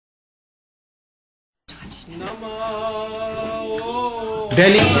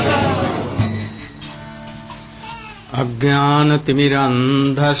Delhi.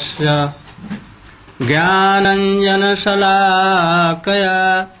 Ajnanatimirandhasya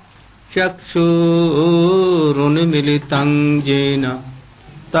Jnananjanasalakaya Chakshurunmilitam jena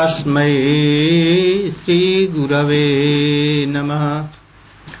Tasmai Sri Gurave Namaha.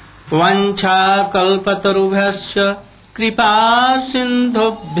 Vancha kalpatarubhyasya Kripa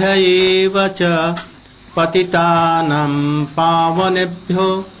sindhubhya eva cha Patitanam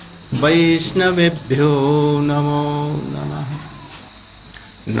pavanebhyo Vaishnavebhyo namo namaha.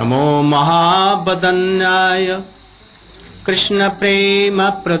 Namo Mahabadanyaya Krishna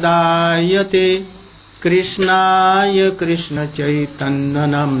prema pradayate Krishnaya Krishna Chaitanya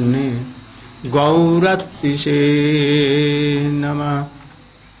namne Gauratise namaha.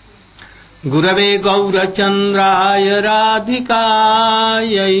 Gurave Gaurachandraya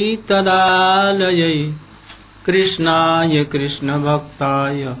Radhikayai Tadalayai Krishnaya Krishna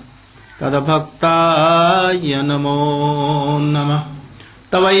Bhaktaya Tadabhaktaya Namo Namah.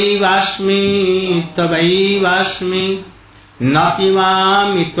 Tavaivasmi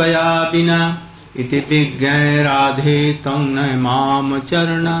Napimami Tvaya Bina Iti Vigyai Radhe Tam Naimam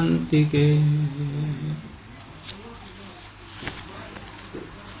Charanantike.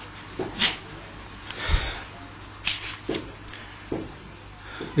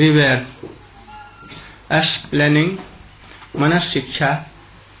 We were explaining Manas Shiksha,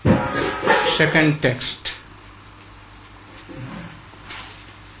 second text,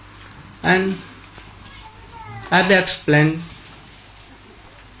 and I have explained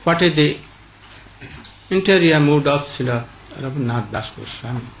what is the interior mood of Srila Raghunath Das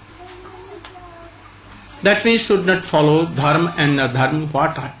Goswami. That we should not follow dharma and adharma,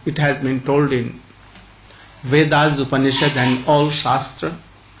 what it has been told in Vedas, Upanishad and all Shastra.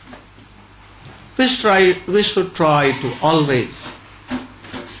 We should try to always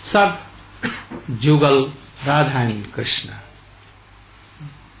serve Jugal, Radha and Krishna.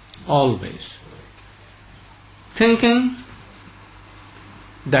 Always. Thinking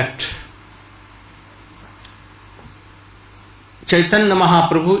that Chaitanya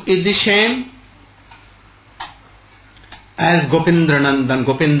Mahaprabhu is the same as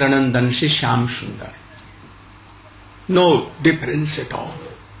Gopindranandan Shri Shyam Sundar. No difference at all.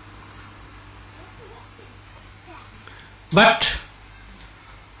 But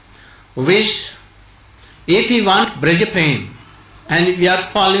if we want Braja Prem and we are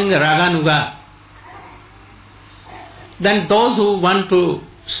following Raganuga, then those who want to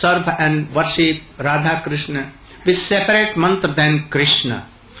serve and worship Radha Krishna with separate mantra than Krishna,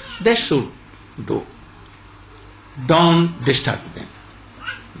 they should do. Don't disturb them.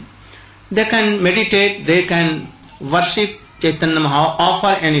 They can meditate, they can worship Chaitanya Mahaprabhu,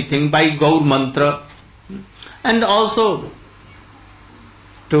 offer anything by Gaur mantra, and also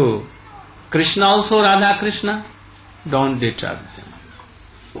to Krishna, also Radha Krishna, don't disturb them.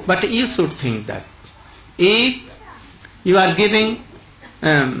 But you should think that if you are giving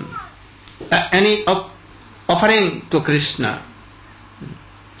any offering to Krishna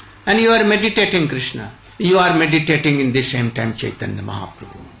and you are meditating Krishna, you are meditating in the same time Chaitanya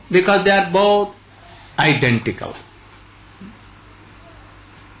Mahaprabhu, because they are both identical.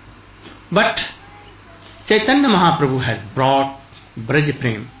 But Chaitanya Mahaprabhu has brought Braj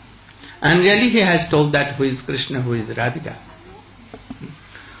Prem, and really he has told that who is Krishna, who is Radhika.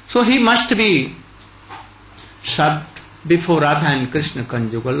 So he must be served before Radha and Krishna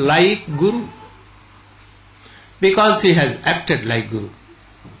conjugal like Guru, because he has acted like Guru.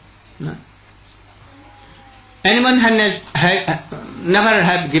 No? Anyone has never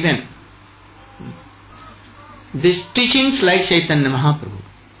have given these teachings like Chaitanya Mahaprabhu.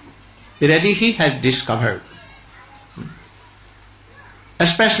 Already he has discovered,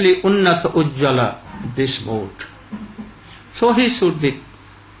 especially Unnata Ujjvala, this mode. So he should be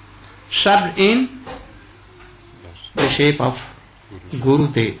served in the shape of Guru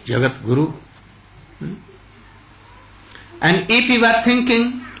Dev, Jagat Guru. And if you are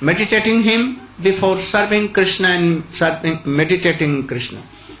thinking, meditating him before serving Krishna and meditating Krishna,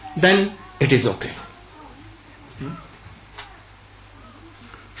 then it is okay.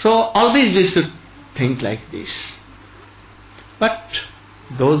 So always we should think like this. But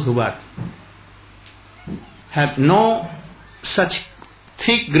those who have no such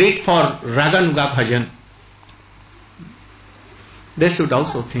thick grit for Raganuga Bhajan, they should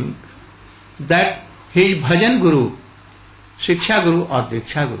also think that his Bhajan Guru, Shiksha Guru or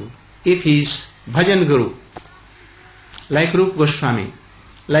Diksha Guru, if he is Bhajan Guru, like Rupa Goswami,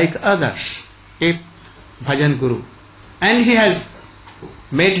 like others, if Bhajan Guru, and he has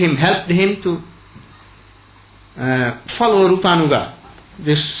helped him to follow Rupanuga,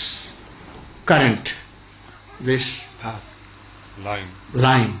 this current, this path,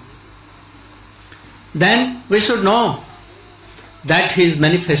 line, then we should know that he is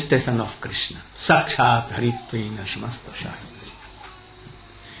manifestation of Krishna. Sakshat Haritvena Samasta Shastra.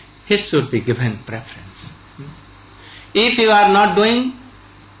 He should be given preference. If you are not doing,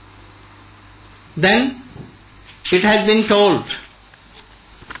 then it has been told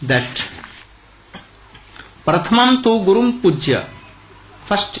that Prathamam tu Gurum Pujya.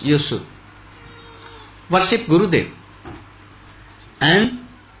 First you should worship Gurudev, and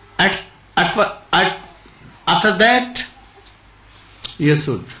after that you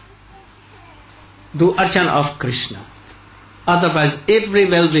should do archana of Krishna. Otherwise every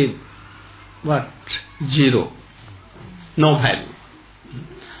will be what? Zero. No value.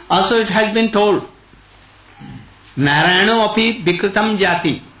 Also it has been told, Narayano api vikritam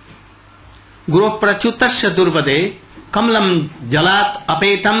jati Guru prachutasya durvade kamlam jalat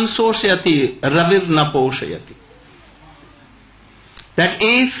apetam sosyati ravirna poshayati. That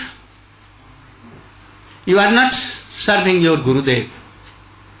if you are not serving your Gurudev,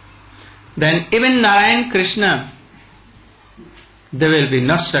 then even Narayan, Krishna, they will be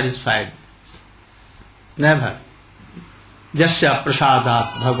not satisfied. Never. Jasya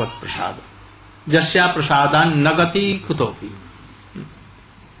prasadat bhagavad prasada. Jasya prasadan nagati kutopi.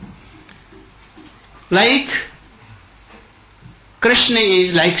 Like Krishna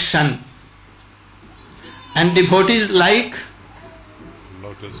is like sun, and devotee is like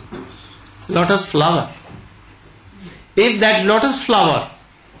lotus flower. If that lotus flower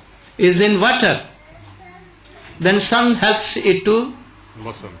is in water, then sun helps it to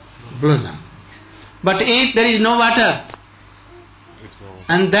blossom. But if there is no water,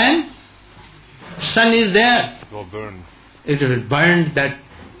 and then sun is there, it will burn that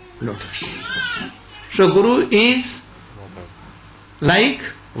lotus. So Guru is like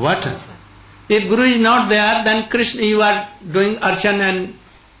water. If Guru is not there, then Krishna, you are doing archana and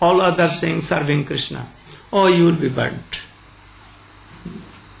all other things serving Krishna. Oh, you will be burnt.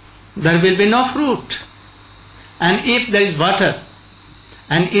 There will be no fruit. And if there is water,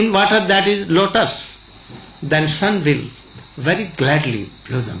 and in water that is lotus, then sun will very gladly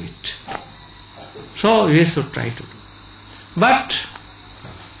blossom it. So we should try to do. But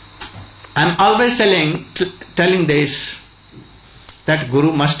I am always telling this, that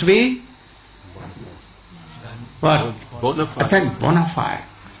Guru must be what? Bona fide.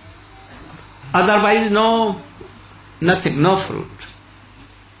 Otherwise nothing, no fruit.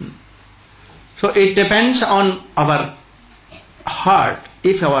 So it depends on our heart.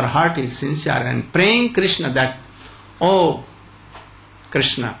 If our heart is sincere and praying Krishna that, oh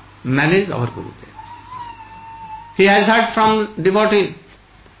Krishna, manage our Gurudev. He has heard from devotee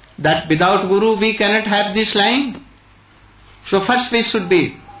that without Guru we cannot have this line. So first we should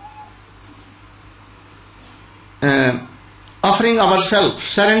be offering ourselves,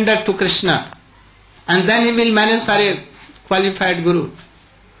 surrender to Krishna, and then he will manage for a qualified Guru.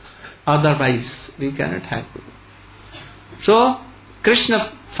 Otherwise we cannot have Guru. So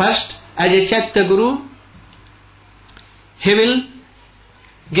Krishna first, as a Chaitya Guru, he will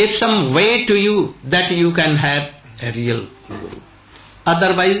give some way to you that you can have a real Guru.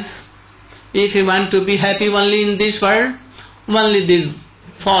 Otherwise, if you want to be happy only in this world, only this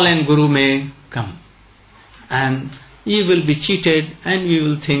fallen Guru may come. And you will be cheated, and you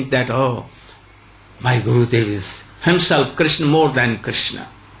will think that, oh, my Gurudev is himself Krishna, more than Krishna.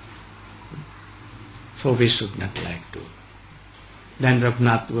 So we should not like to. Then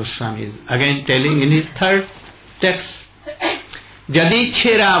Raghunath Goswami is again telling in his third text, Jadi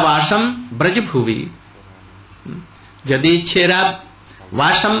chera vasam brajabhuvi, Jadi chera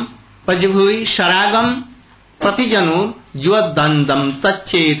vasam brajabhuvi sharagam pratijanu juadandam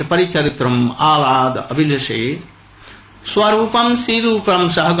tachet paricharitram alad avilase swarupam sirupam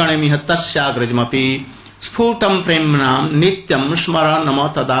sahaganamiha tasyagrajmapi sphutam premnam nityam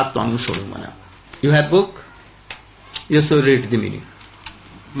smaranama tadatvam surumana. You have book? You should read the meaning.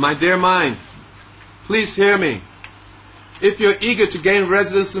 My dear mind, please hear me. If you're eager to gain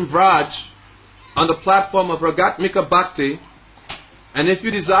residence in Vraj on the platform of Ragatmika Bhakti, and if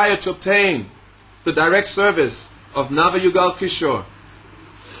you desire to obtain the direct service of Navayugal Kishore,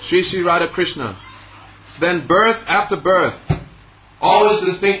 Sri Sri Radha Krishna, then birth after birth, always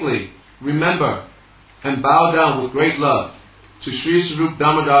distinctly remember and bow down with great love to Sri Swarup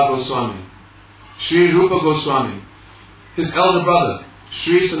Damodar Goswami, Sri Rupa Goswami, his elder brother,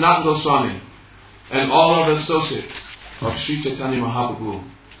 Sri Sanatana Goswami, and all other associates of Sri Chaitanya Mahaprabhu,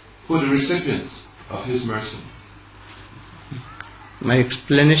 who are the recipients of his mercy. My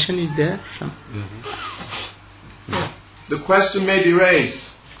explanation is there. the question may be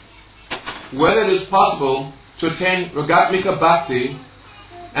raised whether it is possible to attain Ragatmika Bhakti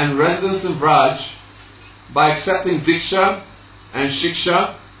and residence in Vraj by accepting Diksha and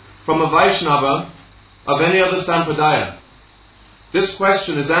Shiksha from a Vaishnava of any other Sampradaya. This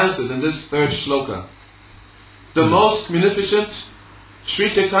question is answered in this third shloka. The most munificent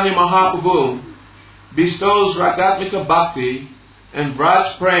Sri Chaitanya Mahaprabhu bestows Ragatmika Bhakti and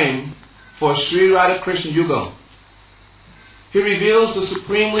Vraj Prem for Sri Radha Krishna Yugal. He reveals the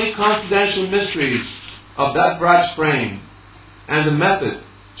supremely confidential mysteries of that Vraj Prem and the method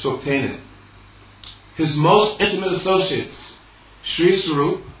to obtain it. His most intimate associates, Sri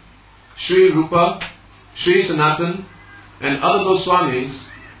Sarup, Sri Rupa, Sri Sanatan, and other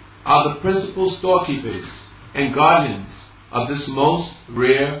Goswamis, are the principal storekeepers and guardians of this most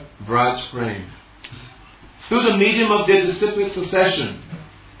rare Vraj Prem. Through the medium of their disciplic succession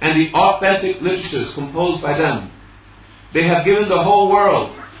and the authentic literatures composed by them, they have given the whole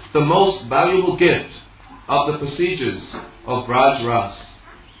world the most valuable gift of the procedures of Vraj Ras,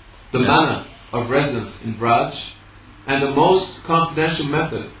 the manner of residence in Vraj, and the most confidential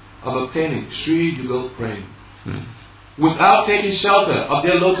method of obtaining Sri Yugal Prem. Without taking shelter of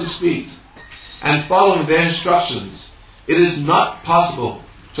their lotus feet and following their instructions, it is not possible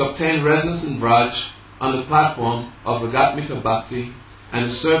to obtain residence in Vraj on the platform of Ragatmika Bhakti and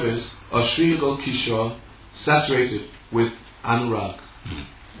the service of Sri Yugal Kishore saturated with Anurag.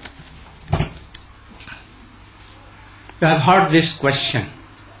 You have heard this question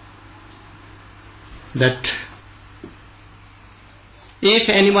that if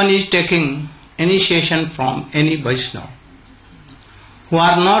anyone is taking initiation from any Vaishnava who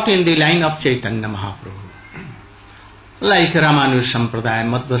are not in the line of Chaitanya Mahaprabhu, like Ramanuja Sampradaya,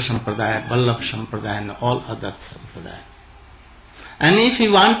 Madhva Sampradaya, Vallabh Sampradaya and all other Sampradaya, and if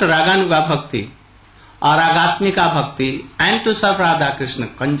you want Raganuga Bhakti or Ragatmika Bhakti and to serve Radha Krishna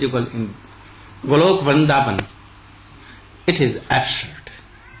conjugal in Golok Vrindavan, it is absurd.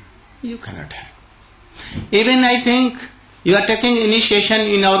 You cannot have. Even I think you are taking initiation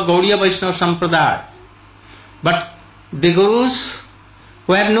in our Gaudiya Vaishnava Sampradaya, but the Gurus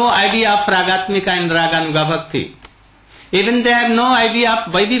who have no idea of Ragatmika and Raganuga Bhakti, even they have no idea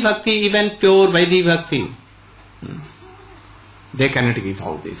of Vaidhi Bhakti, even pure Vaidhi Bhakti, they cannot give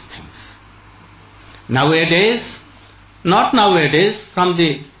all these things. Nowadays, not nowadays, from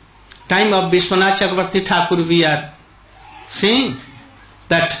the time of Vishwanath Chakravarti Thakur we are seeing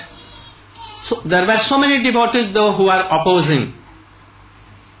that there were so many devotees though who are opposing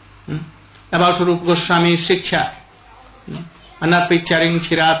about Rupa Goswami Shiksha, Anarpicharing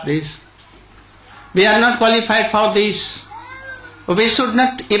Chirat, this. We are not qualified for this. We should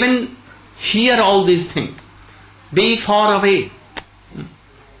not even hear all these things. Be far away.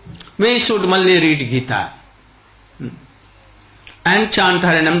 We should only read Gita and chant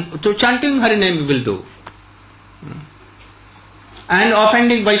Harinam. To chanting Harinam we will do. And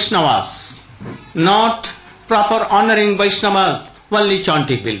offending Vaishnavas, not proper honoring Vaishnavas, only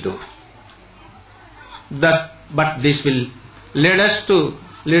chanting will do. Thus, but this will lead us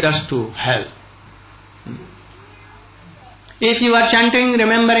to hell. If you are chanting,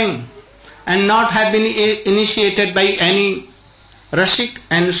 remembering, and not have been initiated by any Rashik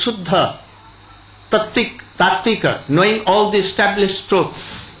and Shuddha, Tattvika, knowing all the established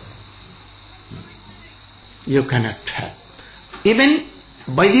truths, you cannot have. Even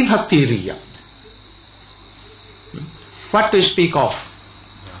Vaidhi Bhakti Riya. What to speak of?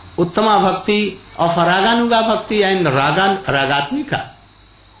 Uttama Bhakti of Raganuga Bhakti and Ragatmika.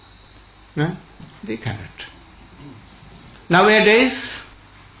 They cannot. Nowadays,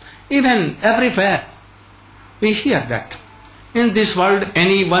 even everywhere, we hear that. In this world,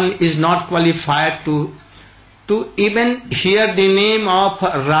 anyone is not qualified to even hear the name of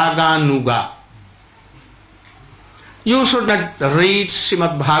Raganuga. You should not read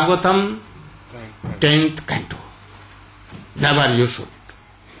Srimad Bhagavatam 10th canto. Never you should.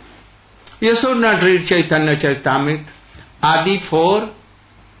 You should not read Chaitanya Charitamrita, Adi 4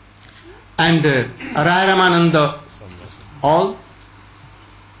 and Raya Ramananda, all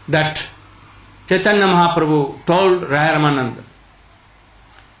that Chaitanya Mahaprabhu told Raya Ramananda.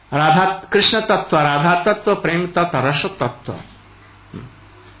 Radha Krishna Tattva, Radha Tattva, Prem Tattva, Rasa Tattva.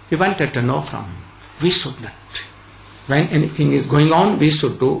 He wanted to know from him. We should not. When anything is going on, we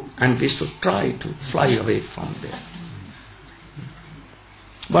should do and we should try to fly away from there.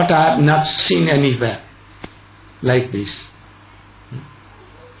 But I have not seen anywhere like this.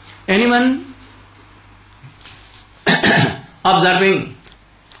 Anyone observing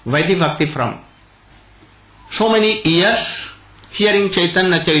Vaidhi Bhakti from so many years, hearing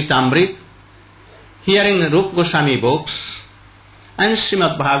Chaitanya Charitamrita, hearing Rupa Goswami books and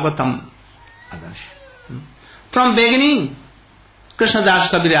Srimad Bhagavatam others. From beginning, Krishnadas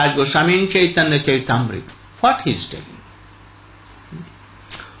Kaviraj Goswami in Chaitanya Charitamrita, what he is telling?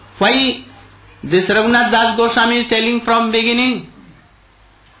 Why this Raghunath Das Goswami is telling from beginning?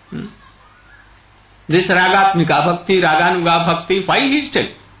 This Ragatmika Bhakti, Raganuga Bhakti, why he is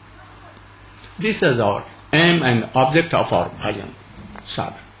telling? This is our aim and object of our bhajan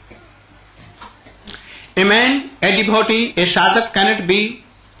sadhana. A man, a devotee, a sadhak cannot be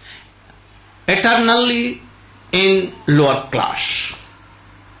eternally in lower class.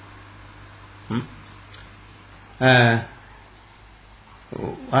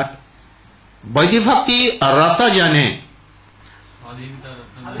 What? Vaidhi Bhakti Rata Jane.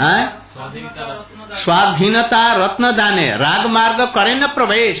 Swadhinata Ratna Dane. Rag Marga Karena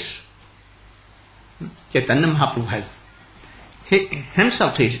Pravesh. Chaitanya Mahaprabhu has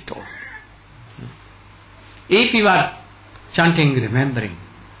himself he told. If you are chanting, remembering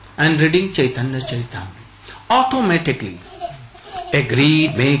and reading Chaitanya Charitamrita, automatically a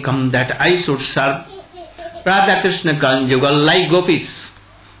greed may come that I should serve Radha Krishna Ganjugal like gopis.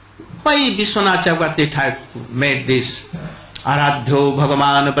 Why Vishwanath Chakravarti Thakur made this? Aradhyo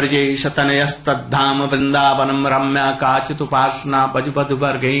Bhagavan Braje Satanayastadham Vrindavanam Ramya Kachitupasna Bajubadhu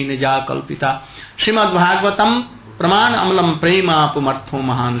Vargain Ja Kalpita Srimad Bhagavatam Praman Amalam Prema Pumartho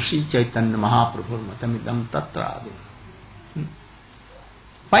Mahan Sri Chaitanya Mahaprabhu Matamidam Tatradu.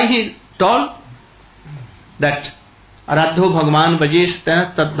 Why he told that Aradhyo Bhagavan Braje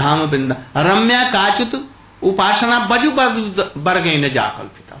Satanayastadham Vrinda Ramya Kachitu Upasana Bajubadhu Vargain Ja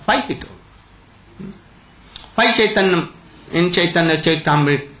Kalpita. Why he told? Why Chaitanya in Chaitanya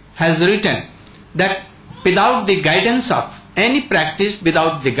Charitamrita has written that without the guidance of any practice,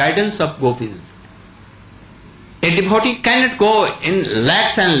 without the guidance of gopis, a devotee cannot go in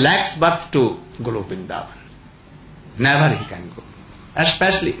lakhs and lakhs birth to Guru Vrindavan. Never he can go,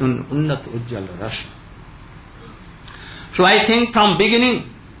 especially in Unnat Ujjala Rasa. So I think from beginning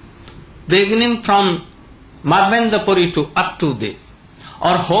from Madhavendra Puri to up to the,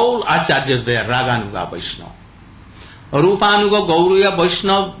 our whole acharyas were Raganuga Vaishnava. Rupanuga Gauriya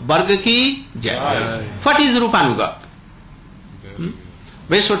Vaishnava Varga ki Jai. What is Rupanuga?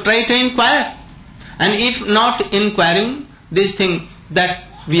 We should try to inquire. And if not inquiring this thing, that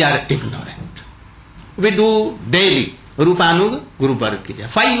we are ignorant. We do daily Rupanuga Guru Varga ki Jai.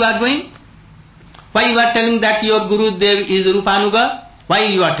 Why you are doing? Why you are telling that your Guru Dev is Rupanuga? Why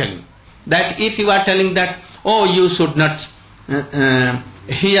you are telling? That if you are telling that, oh, you should not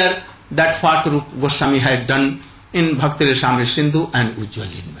hear that what Rupa Goswami had done in Bhakti Rasamrita Sindhu and Ujjwal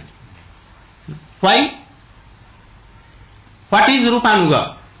Nirmani. Why? What is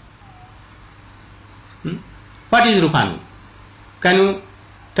Rupanuga? What is Rupanuga? Can you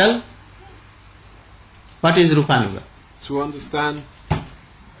tell? What is Rupanuga? To understand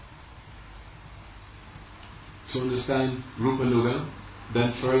Rupanuga,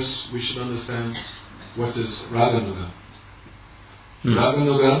 then first we should understand what is Raganuga.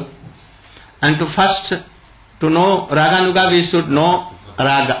 Raganuga. And to know Raganuga, we should know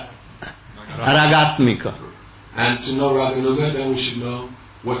Raga, Ragatmika. And to know Raganuga, then we should know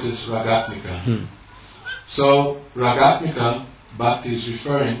what is Ragatmika. So, Ragatmika, Bhakti is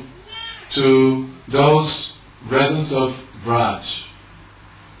referring to those residents of Vraj,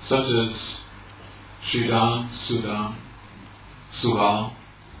 such as Sridham, Sudam, Subal,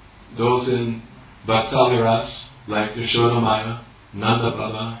 those in Vatsalya like Yashoda Maya, Nanda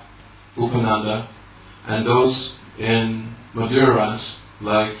Baba, Upananda, and those in Madhura Ras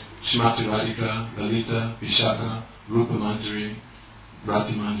like Shrimati Radhika, Lalita, Vishaka, Rupa Manjari,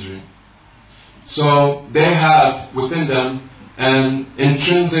 Rati Manjari. So they have within them an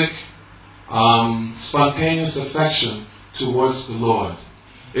intrinsic, spontaneous affection towards the Lord.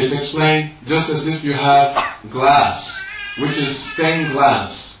 It's explained just as if you have glass, which is stained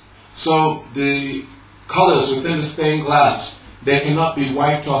glass. So the colors within the stained glass, they cannot be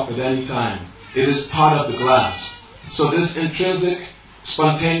wiped off at any time. It is part of the glass. So this intrinsic,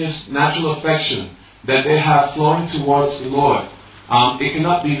 spontaneous, natural affection that they have flowing towards the Lord, it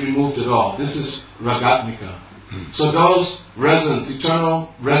cannot be removed at all. This is Ragatmika. So those residents,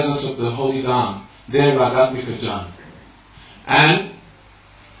 eternal residents of the Holy Dham, they are Ragatmika Jan. And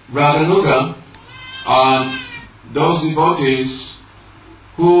Raganuga are those devotees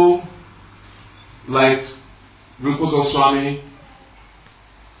who, like Rupa Goswami,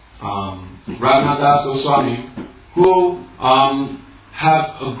 Raghunath Das Goswami, who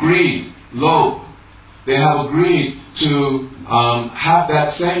have agreed, they have agreed to have that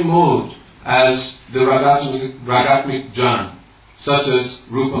same mood as the Ragatmik Jan. such as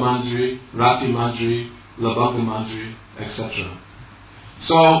Rupa Manjari, Rati Manjari, Labanga Manjari, etc.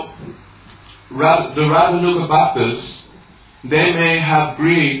 So, the Radhanuga Bhaktas, they may have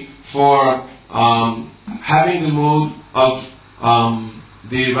greed for having the mood of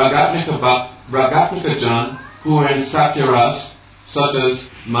the Ragatmika Jan who are in Sakyaras, such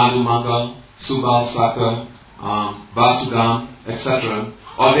as Madhu Mangal, Subal Saka, Vasudam, etc.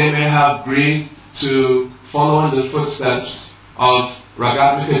 Or they may have greed to follow in the footsteps of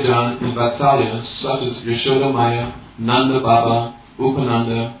Ragatmika Jan in Vatsalya, such as Yashoda Maya, Nanda Baba,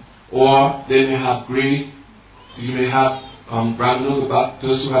 Upananda, or they may have greed, you may have Brahmanuga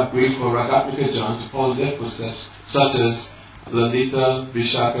Bhaktas who have greed for Ragatmika Jan to follow their footsteps, such as Lalita,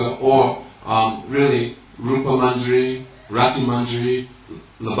 Vishaka, or really Rupa Manjari, Rati Manjari,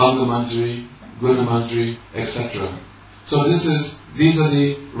 Labanga Manjari, Guna Manjari, etc. So these are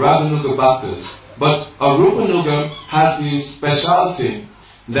the Radhanuga Bhaktas. But a Rupanuga has the speciality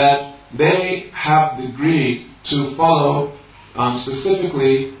that they have the greed to follow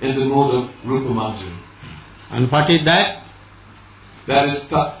specifically in the mode of Rupa Manjari. And what is that? That is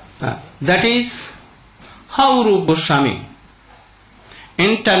that is how Rupa Goswami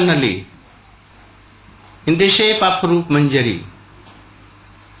internally, in the shape of Rupa Manjari,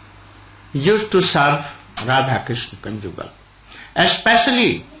 used to serve Radha Krishna conjugal.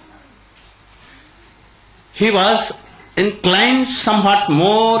 Especially, he was inclined somewhat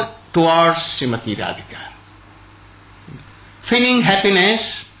more towards Srimati Radhika, feeling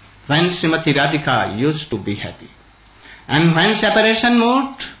happiness when Srimati Radhika used to be happy, and when separation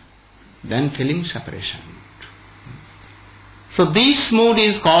moved, then feeling separation moved. So this mood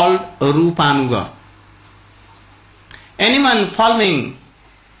is called Rupanuga. Anyone following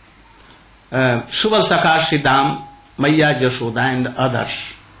Subal Sakar Siddham, Maya Jashoda and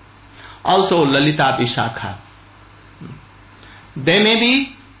others, also Lalita Vishakha, they may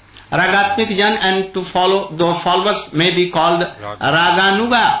be Ragatmik Jan, and to follow, those followers may be called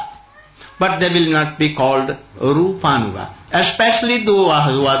Raganuga, but they will not be called Rupanuga. Especially those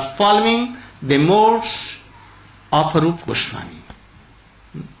who are following the modes of Rupa Goswami,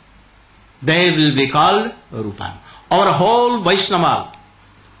 they will be called Rupanuga. Our whole Vaishnava,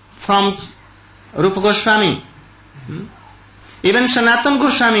 from Rupa Goswami, even Sanatana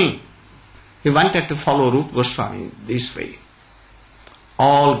Goswami, he wanted to follow Rupa Goswami this way.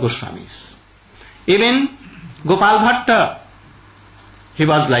 All Goswamis. Even Gopal Bhatta, he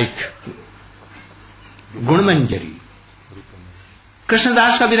was like Gunamanjari.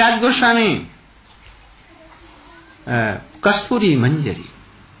 Krishnadas Kaviraj Goswami, Kasturi Manjari.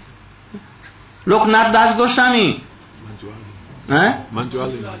 Loknath Das Goswami,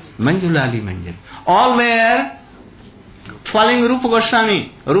 Manjulali Manjari. All were following Rupa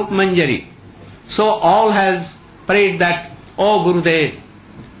Goswami, Rupa Manjari. So all has prayed that, O Gurudev,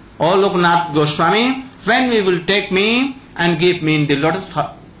 O Loknath Goswami, when we will take me and give me in the lotus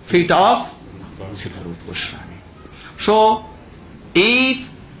feet of Srila Rupa Goswami. So, if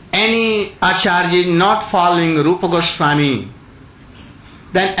any Acharya is not following Rupa Goswami,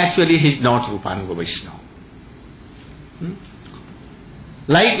 then actually he is not Rupanuga Vaishnava.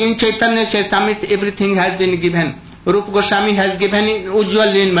 Like in Chaitanya Charitamrita, everything has been given. Rupa Goswami has given in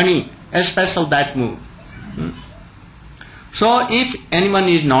Ujjwal in money, a special that move. So if anyone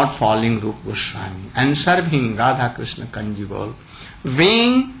is not following Rupa Goswami and serving Radha Krishna conjugal,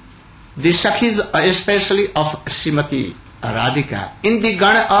 being the Sakhis especially of Srimati Radhika, in the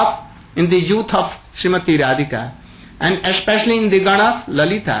Gana of, in the youth of Srimati Radhika, and especially in the Gana of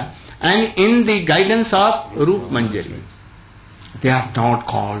Lalita, and in the guidance of Rupa Manjari, they are not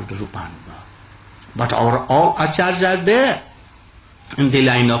called Rupanuga. But our all acharyas are there in the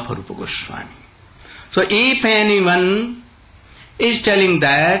line of Rupa Goswami. So if anyone is telling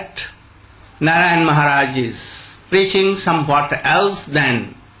that Narayan Maharaj is preaching somewhat else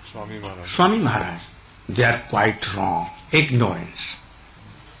than Swami Maharaj, they are quite wrong, ignorance.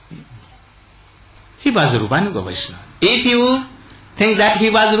 He was Rupanuga Vaishnava. If you think that he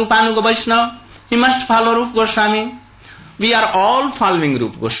was Rupanuga Vaishnava, he must follow Rupa Goswami. We are all following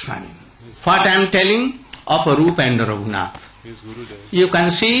Rupa Goswami. What I am telling of Rupa and Raghunath, you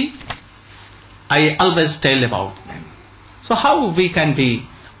can see, I always tell about them. So how we can be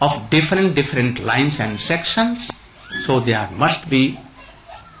of different lines and sections? So there must be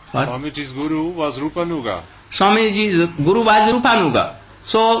what? Swamiji's Guru was Rupanuga. Swamiji's Guru was Rupanuga.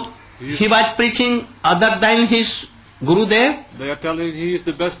 So he was preaching other than his Gurudev. They are telling he is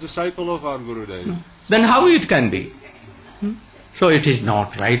the best disciple of our Gurudev. Then how it can be? So it is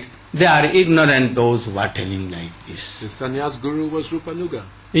not right. They are ignorant, those who are telling like this. The sannyas guru was Rupanuga.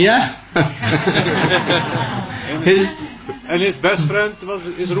 Yeah. And his best friend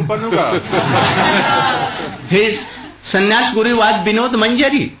is Rupanuga. His sannyas guru was Vinod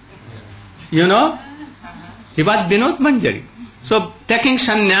Manjari. You know? He was Vinod Manjari. So taking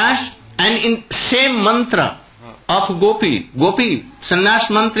sannyas and in same mantra of Gopi. Gopi, sannyas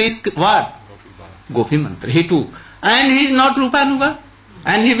mantra is what? Gopi mantra. He took. And he is not Rupanuga.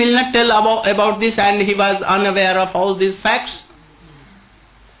 And he will not tell about this, and he was unaware of all these facts.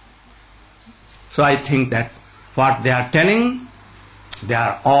 So I think that what they are telling, they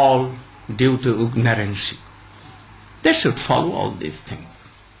are all due to ignorance. They should follow all these things.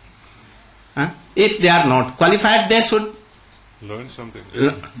 If they are not qualified, they should learn something.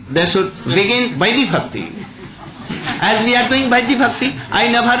 They should begin Vaidhi Bhakti. As we are doing Vaidhi Bhakti, I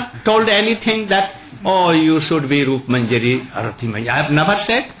never told anything that, oh, you should be Rup Manjari or Rati Manjari. I have never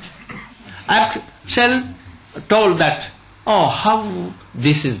said. I have told that, oh, how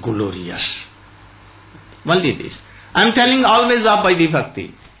this is glorious. Only this. I am telling always of Vaidhi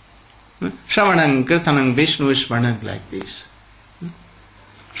Bhakti. Shravanam, Kirtanam, Vishnu Smaranam, like this.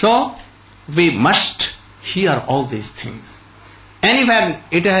 So, we must hear all these things. Anywhere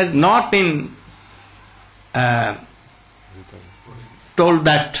it has not been told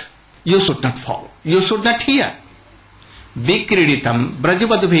that you should not follow, you should not hear. Vikriditam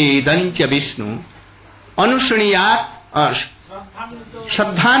brajavadvedancha Vishnu anushriyat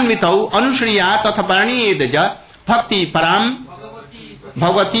shraddhanvitau anushriyat atha paraniyedaja bhakti param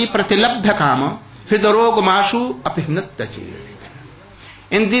bhavati pratilabdha kama hridarogamashu apihnatachi.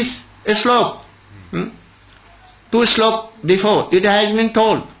 In this slok, 2 slok before, it has been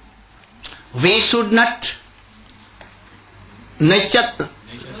told, we should not nachat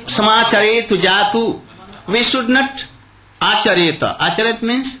samacharetu jatu, we should not achareta. Acharet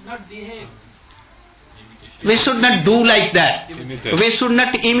means we should not do like that. Imitate. We should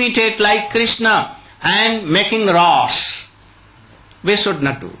not imitate like Krishna and making rash. We should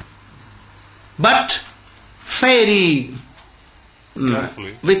not do. But very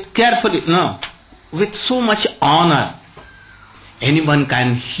with so much honor, anyone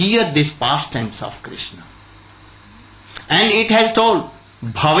can hear these pastimes of Krishna. And it has told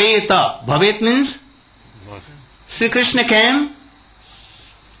Bhaveta. Bhavet means Sri Krishna came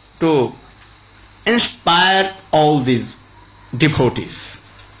to inspire all these devotees.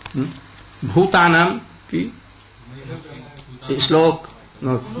 Bhutanam ki slok.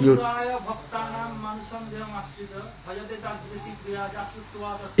 No, you.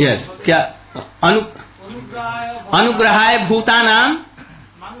 Yes. Kya? Anugrahaya bhutanam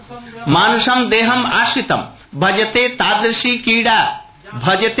manusam deham ashritam bhajate tadrishi kida.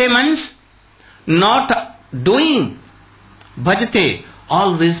 Bhajate means not doing. Bhajate,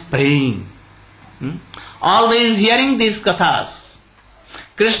 always praying. Always hearing these kathas.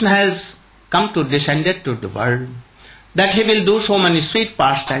 Krishna has come to descended to the world, that he will do so many sweet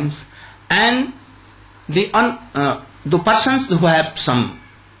pastimes, and the persons who have some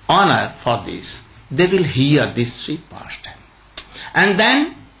honor for this, they will hear this sweet pastime. And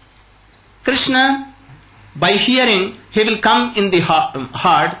then Krishna, by hearing, he will come in the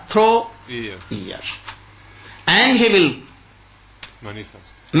heart through ears. And he will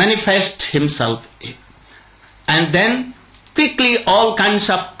manifest himself. And then quickly all kinds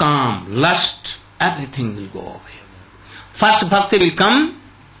of calm, lust, everything will go away. First bhakti will come,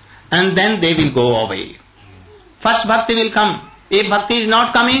 and then they will go away. First bhakti will come. If bhakti is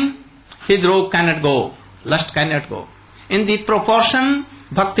not coming, hridrog cannot go, lust cannot go. In the proportion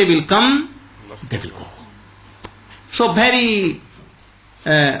bhakti will come, they will go. So very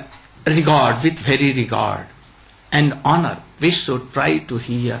regard, with very regard and honor, we should try to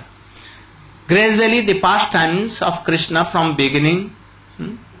hear gradually the pastimes of Krishna from beginning,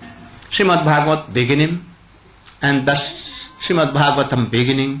 Srimad Bhagavat beginning, and thus Srimad Bhagavatam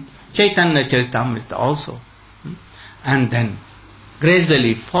beginning, Chaitanya Charitamrita also, and then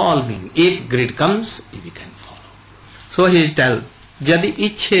gradually following. If greed comes, we can follow. So he tells, Jadi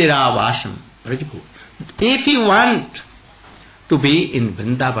Ichhera Vasam Prajabhu. If you want to be in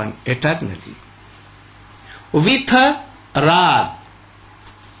Vrindavan eternally, with rag,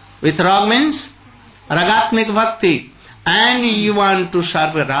 with rag means ragatmik bhakti, and you want to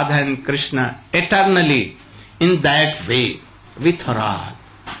serve Radha and Krishna eternally in that way, with rag,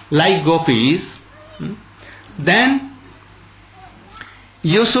 like gopis, then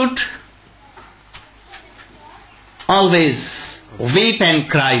you should always weep and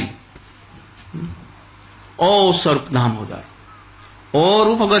cry. O Sarup Damodar, O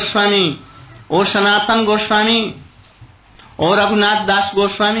Rupa Goswami, O Sanatan Goswami, O Raghunath Das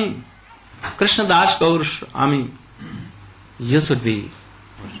Goswami, Krishna Das Goswami, you should be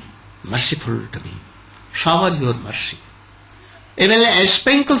merciful to me. Shower your mercy. Even a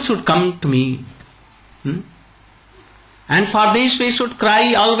sprinkle should come to me. And for this we should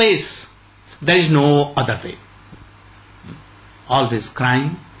cry always. There is no other way. Always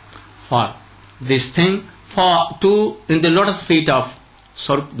crying for this thing, in the lotus feet of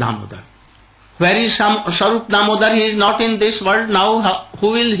Swarup Damodar. Where is Swarup Damodar? He is not in this world now. Who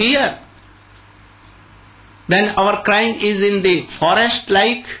will hear? Then our crying is in the forest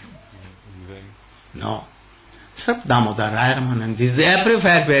like? No. Swarup Damodar, Ramanand is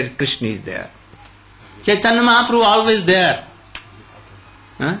everywhere where Krishna is there. Chaitanya Mahaprabhu always there.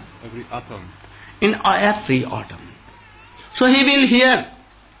 Every atom. In every atom. So he will hear.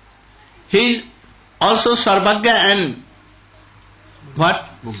 He is also Sarvagya and what?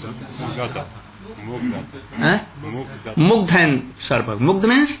 Mugdha. Mugdha and Sarvagya. Mugdha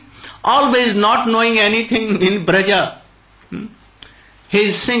means always not knowing anything in Braja. He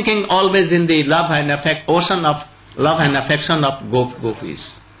is sinking always in the love and ocean of love and affection of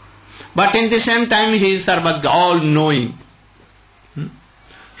gopis. But in the same time he is Sarvagya, all knowing.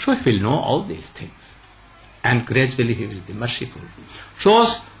 So he will know all these things. And gradually he will be merciful. So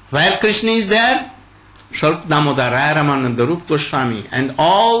where Krishna is there, Swarup Damodar, Ramananda, Rupa Goswami and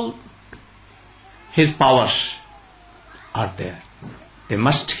all his powers are there. They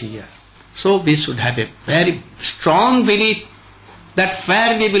must hear. So we should have a very strong belief that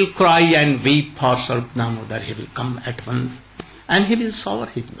where we will cry and weep for Swarup Damodar, he will come at once and he will shower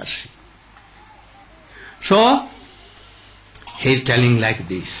his mercy. So he is telling like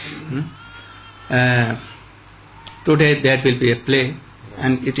this. Today there will be a play,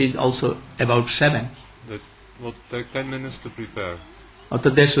 and it is also about 7. That will take 10 minutes to prepare. So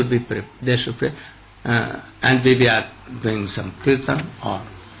they should be and we are doing some kirtan or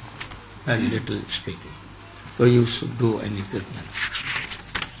very little speaking. So you should do any kirtan.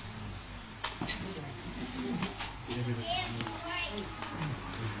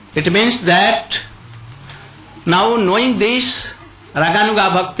 It means that now knowing this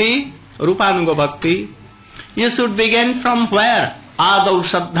Raganuga Bhakti, Rupanuga Bhakti, you should begin from where? Adau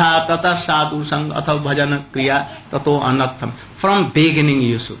Shraddha Tata Sadhu Sang Athav Bhajana Kriya Tato Anartham. From beginning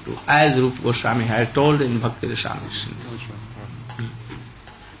you should do, as Rupa Goswami had told in Bhakti Rasamrita.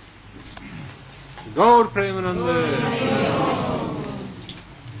 Gaur Premanande.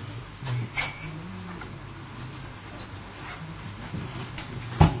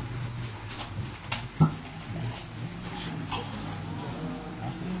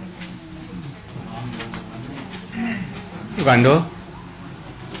 Gando.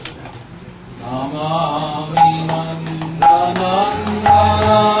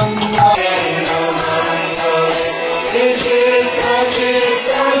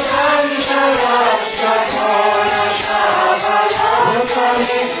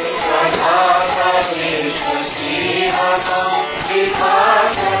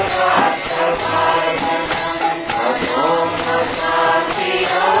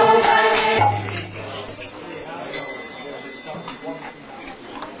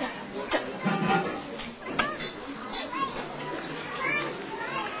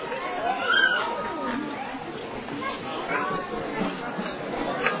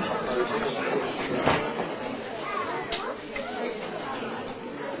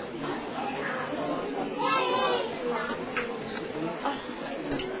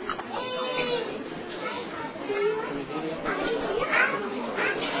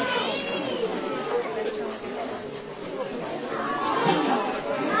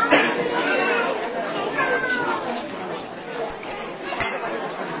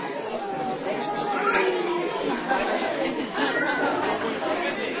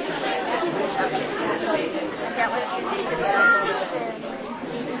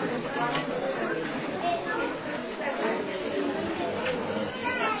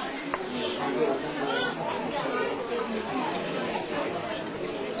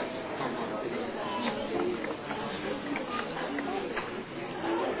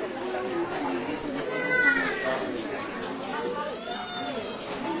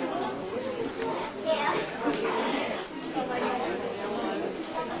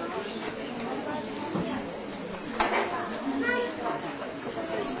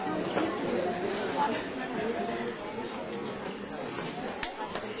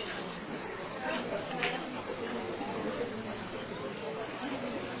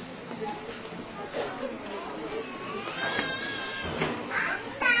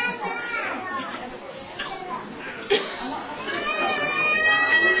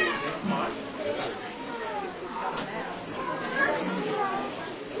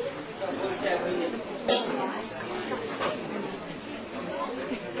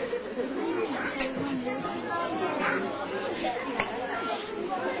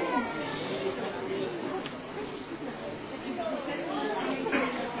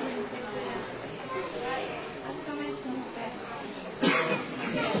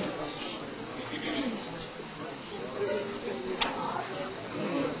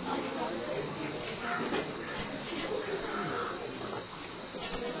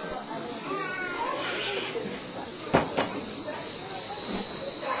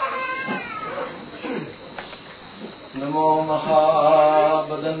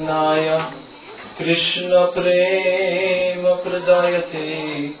 महावदन्नाय Krishna प्रेम प्रदायते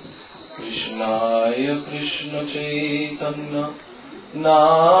कृष्णाय कृष्ण चैतन्य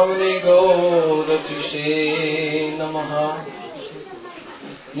नाम्ने गौरतिसे नमः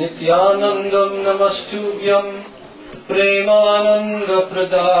नित्यानन्दं नमस्तुभ्यं प्रेमानन्द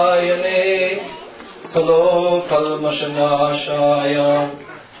प्रदायने कलो कल्मषनाशाय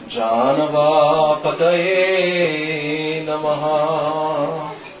जानवापतये नमः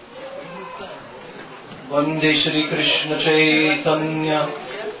वन्दे श्रीकृष्ण चैतन्य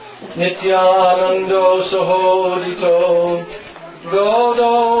नित्यानन्दो सहोदितो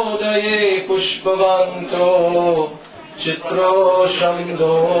गौरोदये पुष्पवन्तो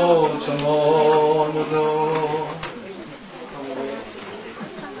चित्रोषन्धो तमोनुदो.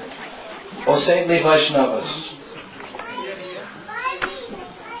 O saintly Vaishnavas,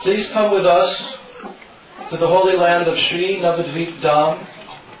 please come with us to the holy land of Sri Navadvip Dham.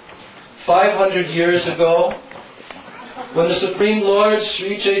 500 years ago, when the Supreme Lord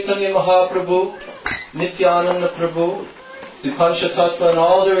Sri Chaitanya Mahaprabhu, Nityananda Prabhu, the Panchatattva and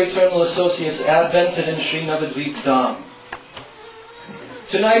all their eternal associates advented in Sri Navadvip Dham.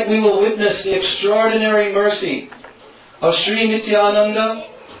 Tonight we will witness the extraordinary mercy of Sri Nityananda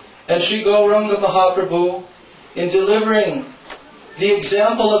and Sri Gauranga Mahaprabhu in delivering the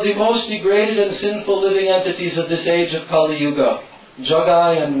example of the most degraded and sinful living entities of this age of Kali Yuga,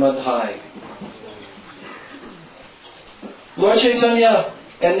 Jagai and Madhi. Lord Chaitanya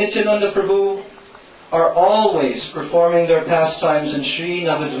and Nityananda Prabhu are always performing their pastimes in Sri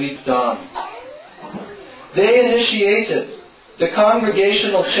Navadvip Dham. They initiated the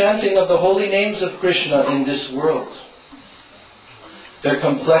congregational chanting of the holy names of Krishna in this world. Their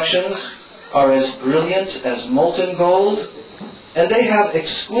complexions are as brilliant as molten gold, and they have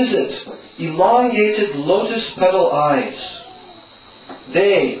exquisite, elongated lotus petal eyes.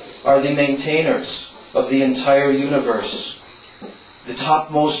 They are the maintainers of the entire universe, the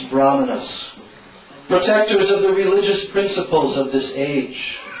topmost brahmanas, protectors of the religious principles of this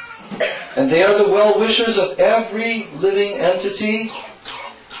age. And they are the well-wishers of every living entity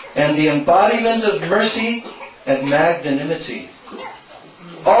and the embodiment of mercy and magnanimity.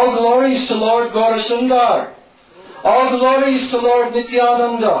 All glories to Lord Gaurasundar. All glories to Lord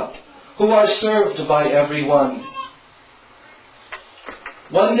Nityananda, who are served by everyone.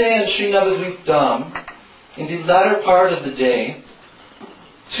 One day in Sri Navadvip Dham, in the latter part of the day,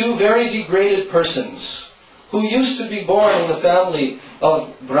 two very degraded persons, who used to be born in the family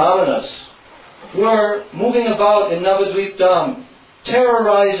of Brahmanas, were moving about in Navadvip Dham,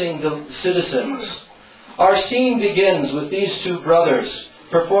 terrorizing the citizens. Our scene begins with these two brothers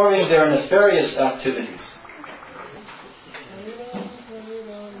performing their nefarious activities.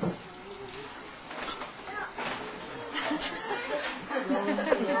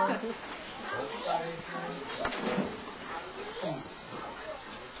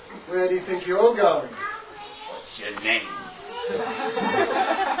 Where do you think you're going? What's your name?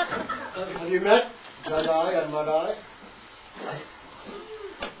 Have you met Jagai and Madhi?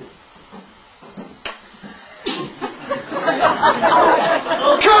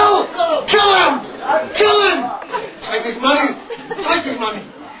 Kill him! Kill him! Take his money! Take his money!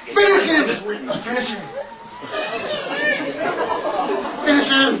 Finish him! Finish him! Finish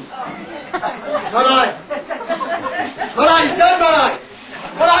him! Madhi! Madhi, he's dead, Madhi!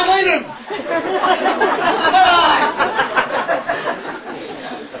 Madhi, leave him! Madhi!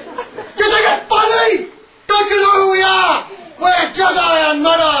 You think it's funny? Don't you know who we are? We're Jagai and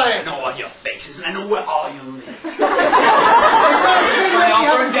Madhi! I know all your faces and I know where all you live. It's not a secret.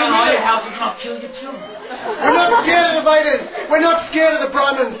 I'll burn down all your houses and I'll kill your children. We're not scared of the Vedas. We're not scared of the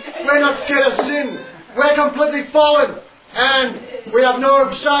Brahmins. We're not scared of sin. We're completely fallen. And we have no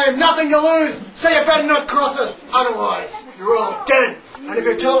shame, nothing to lose. So you better not cross us. Otherwise, you're all dead. And if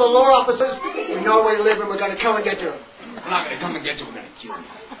you tell the law officers, we know where you live and we're going to come and get you. We're not going to come and get you, we're going to kill you.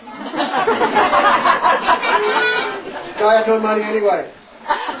 This guy had no money anyway.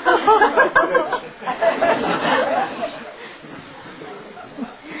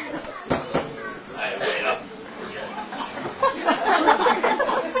 Wait up.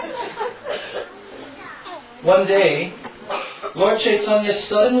 One day, Lord Chaitanya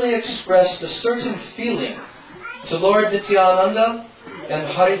suddenly expressed a certain feeling to Lord Nityananda and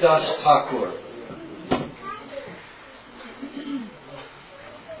Haridas Thakur.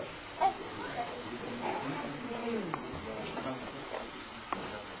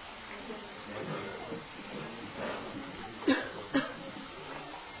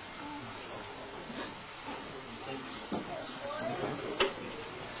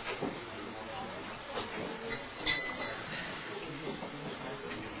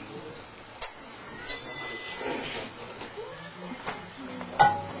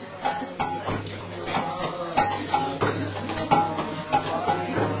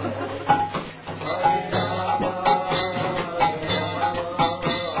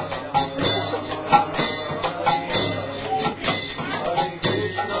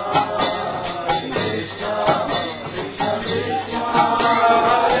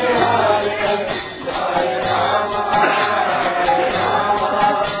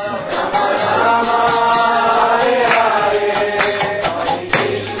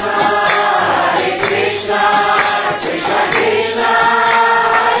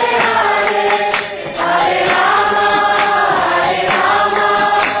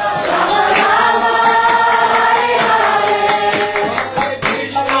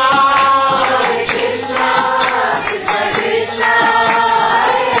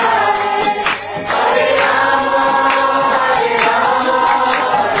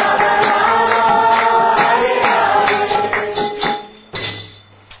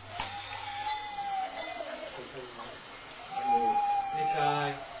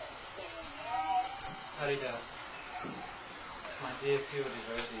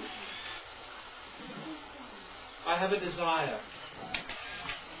 devotees. I have a desire.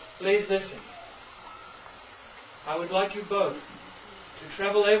 Please listen. I would like you both to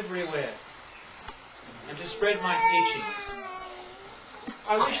travel everywhere and to spread my teachings.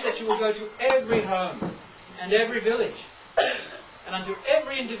 I wish that you will go to every home and every village and unto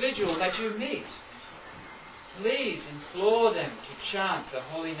every individual that you meet. Please implore them to chant the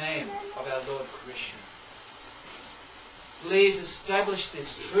holy name of our Lord Krishna. Please establish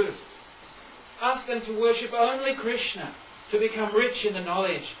this truth. Ask them to worship only Krishna, to become rich in the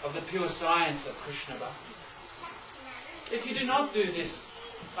knowledge of the pure science of Krishna Bhakti. If you do not do this,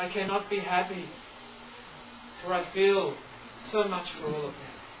 I cannot be happy, for I feel so much for all of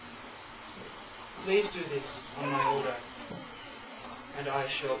them. Please do this on my order, and I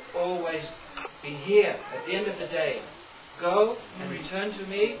shall always be here at the end of the day. Go and return to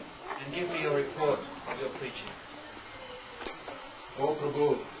me and give me your report of your preaching. Oh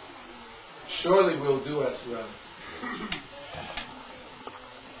Prabhu, surely we'll do as you ask.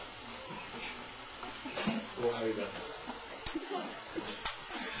 Oh Haridas.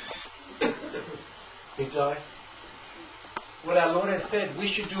 Jagai, what our Lord has said we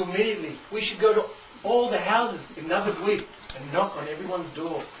should do immediately. We should go to all the houses in Navadvip and knock on everyone's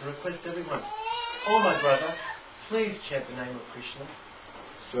door and request everyone, oh my brother, please chant the name of Krishna.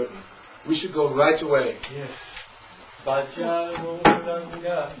 Certainly. We should go right away. Yes. Bhaja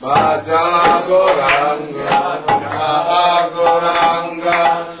Goranga, Bhaja Goranga, Bhaja Goranga,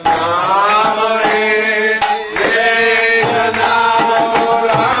 Namare, Jaya Nama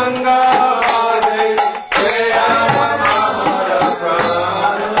Goranga, Bhaja, Jaya Nama Goranga,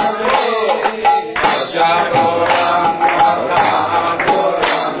 Bhaja Goranga, Bhaja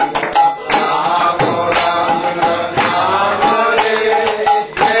Goranga, Namare,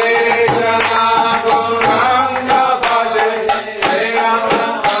 Jaya Nama Goranga.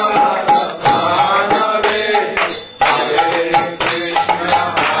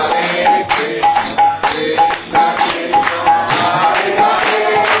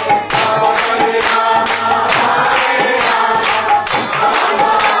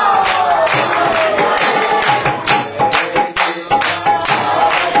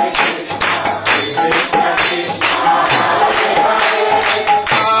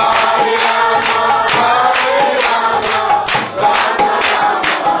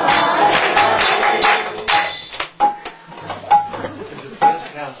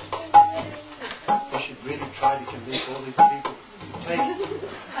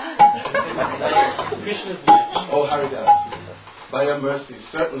 Oh Haridas, by your mercy,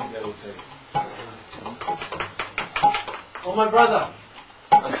 certainly they will take it. oh my brother.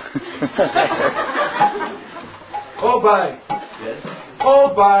 Oh Bhai, Yes.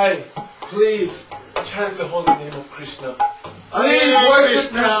 oh Bhai, please chant the holy name of Krishna. Please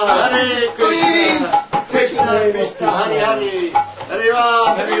worship Krishna. Hare Krishna, Please take the name of Krishna, Hare Krishna. Hare, Hare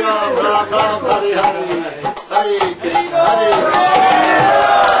Ram, Ram Ram, Hare Hare, Hare Krishna, Hare Krishna.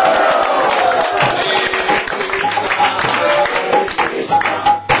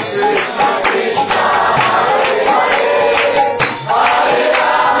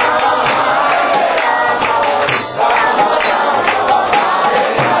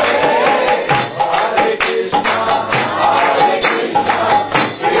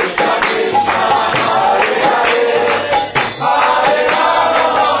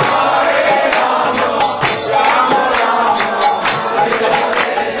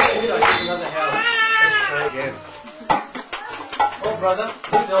 Brother,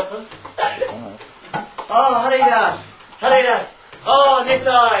 please open. Oh, Haridas, Haridas. Oh,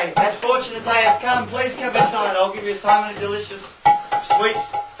 Nitai, that fortunate day has come. Please come inside. I'll give you so many delicious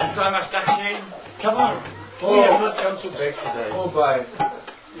sweets and so much dakshin. Come on. We have not come to beg today. Oh Bhai,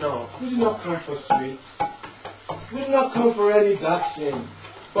 No. we did not come for sweets. We did not come for any dakshin,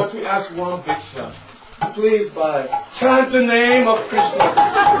 but we ask one bhiksha. Please Bhai, chant the name of Krishna.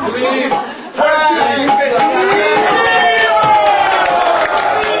 Please. Hare Krishna. Hare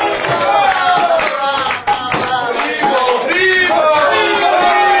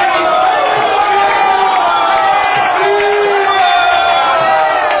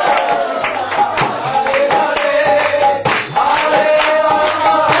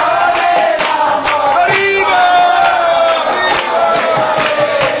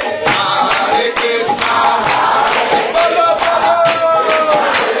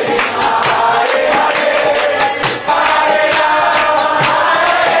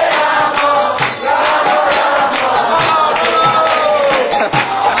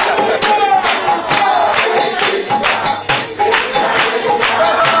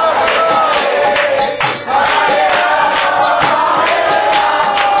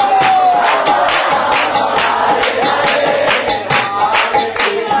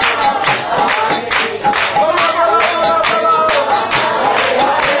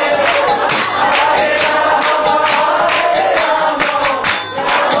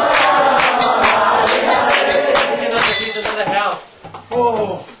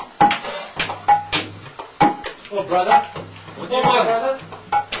Oh. Oh, brother. Oh, my brother.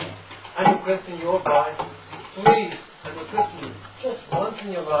 I'm requesting your bride. Please, I'm requesting you just once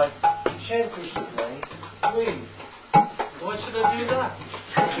in your life. Chant Krishna's name. Please. Why should I do that?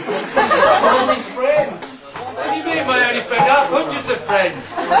 My only friend. What do you mean, my only friend? I have hundreds of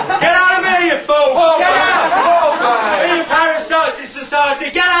friends. Get out of here, you fool! Get out! Are you parasites in society?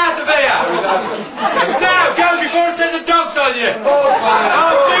 Get out of here! Now, go before I send the dogs on you!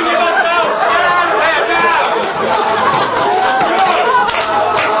 I'll bring you myself! Get out of here now!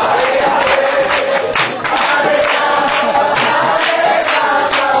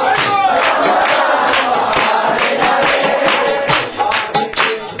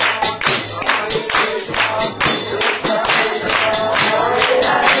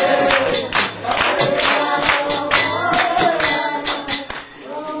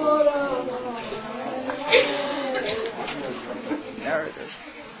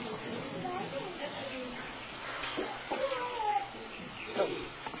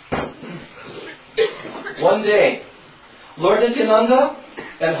 One day, Lord Nityananda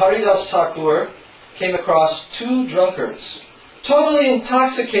and Haridas Thakur came across two drunkards, totally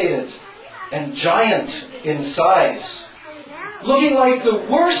intoxicated and giant in size, looking like the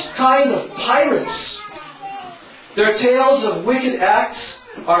worst kind of pirates. Their tales of wicked acts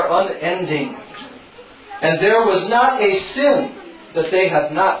are unending, and there was not a sin that they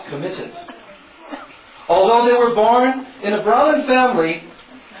had not committed. Although they were born in a Brahmin family,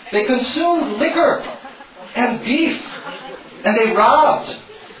 they consumed liquor and beef, and they robbed,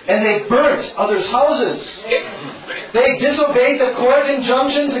 and they burnt others' houses. They disobeyed the court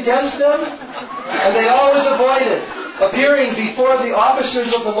injunctions against them, and they always avoided appearing before the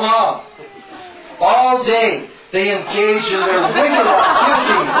officers of the law. All day they engaged in their wicked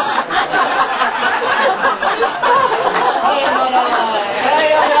activities.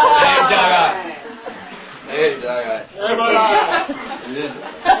 Hey, Jagai. Hey, Maharaj.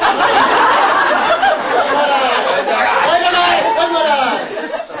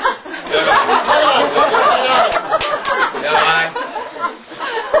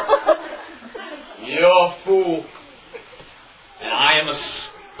 You're a fool, and I am a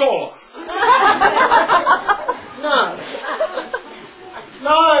scholar. No.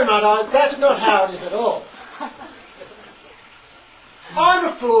 No, Madhi, that's not how it is at all. I'm a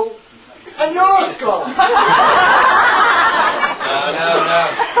fool, and you're a scholar. No.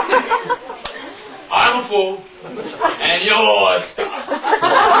 I'm a fool, and you're a scholar.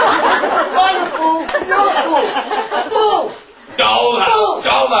 I'm a fool, and you're a fool. Fool! Scholar!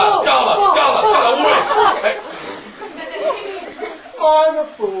 I'm a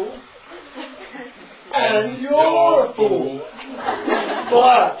fool, and you're a fool.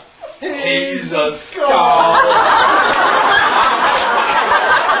 But he's a scholar.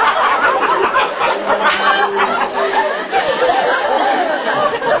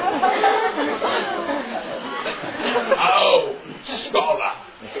 Oh, scholar.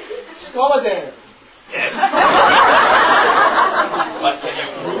 Scholar Dan. Yes. But can you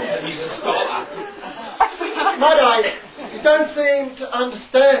prove that he's a scholar? Madhi, you don't seem to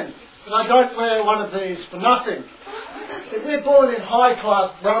understand that I don't wear one of these for nothing. That we're born in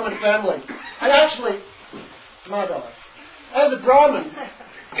high-class Brahmin family. And actually, Madhi, as a Brahmin,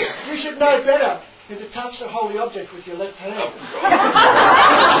 you should know better than to touch the holy object with your left hand.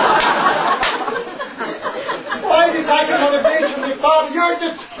 Why have you taken one of these from your father? You're a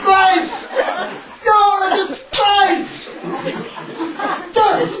disgrace! You're a disgrace!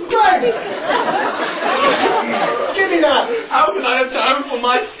 Disgrace! Give me that! How can I atone for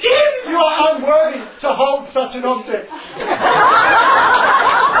my sins? You are unworthy to hold such an object.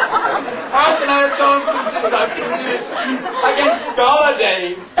 How can I atone for the sins I've committed against Scholar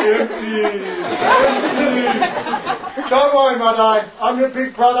Dave? Don't worry, Madhi. I'm your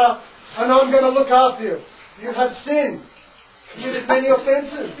big brother, and I'm going to look after you. You have sinned. You did many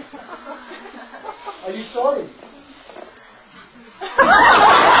offences. Are you sorry?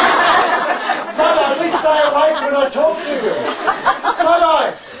 Madhi, at least stay awake when I talk to you.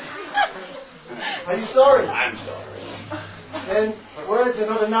 Madhi, are you sorry? I'm sorry. Then words are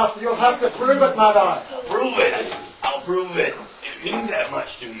not enough. You'll have to prove it, Madhi. Prove it. I'll prove it. It means that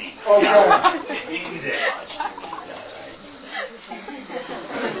much to me. Okay. It means that much to me.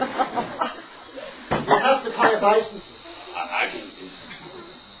 You have to pay obeisances. I can. There's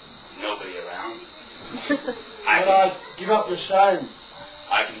nobody around. Madhi, give up your shame.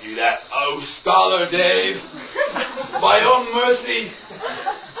 I can do that. Oh, Scholar Dave, by your mercy,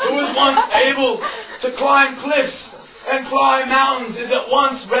 who was once able to climb cliffs and climb mountains is at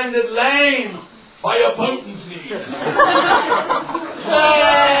once rendered lame by your potency.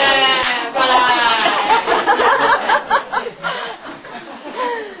 Hey,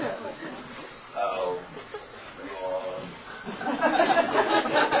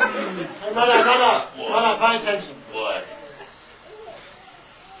 Madhi, pay attention. What?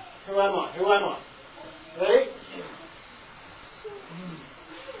 Who am I? Ready?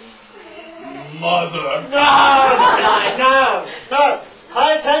 Mother. No! Pay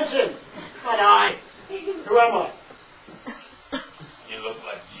attention. Madhi. Who am I? You look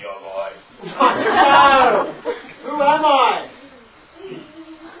like Jagai. No! Who am I?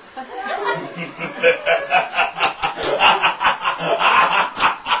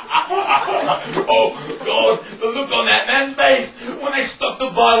 Oh, God, the look on that man's face when they stuck the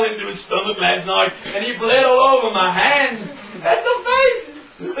bottle into his stomach last night and he bled all over my hands. That's the face!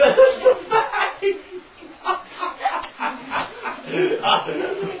 That's the face!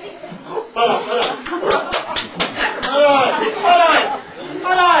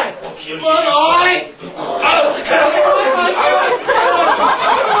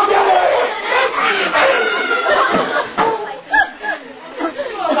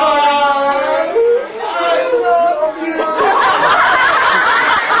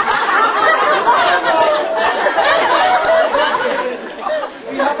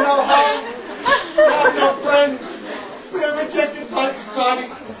 We have no home. We have no friends. We are rejected by society.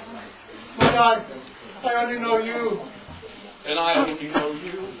 Madhi, I only know you. And I only know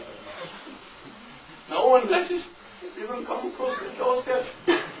you. No one let us even come across the doorstep.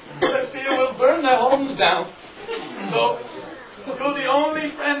 Their fear will burn their homes down. So, you're the only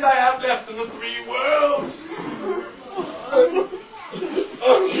friend I have left in the 3 worlds.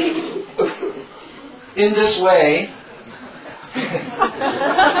 In this way,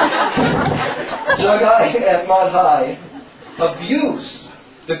 Jagai and Madhi abused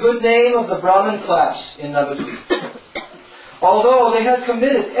the good name of the Brahmin class in Navadvip. Although they had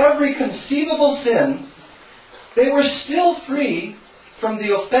committed every conceivable sin, they were still free from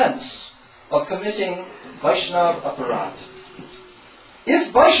the offense of committing Vaishnav aparat.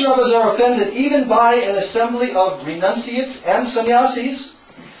 If Vaishnavas are offended even by an assembly of renunciates and sannyasis,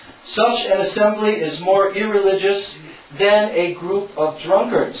 such an assembly is more irreligious than a group of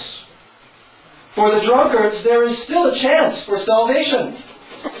drunkards. For the drunkards, there is still a chance for salvation.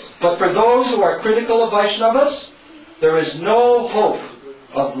 But for those who are critical of Vaishnavas, there is no hope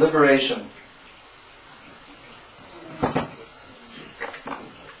of liberation.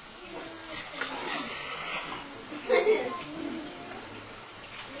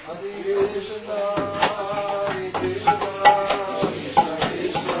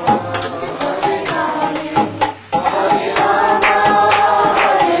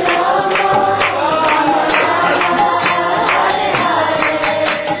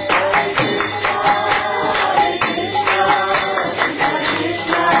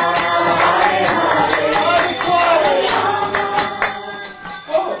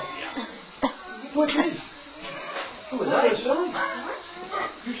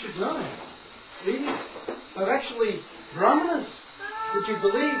 You should know. These are actually Brahmanas, would you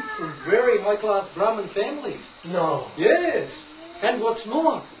believe, from very high-class Brahmin families. No. Yes. And what's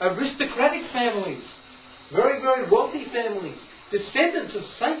more, aristocratic families. Very, very wealthy families. Descendants of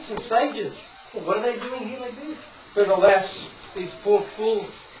saints and sages. Well, what are they doing here like this? But alas, these poor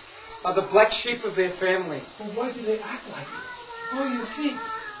fools are the black sheep of their family. Well, why do they act like this? Oh, you see,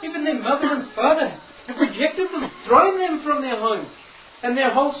 even their mother and father have rejected them, thrown them from their home. And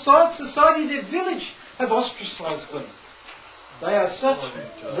their whole society, their village, have ostracized them. They are such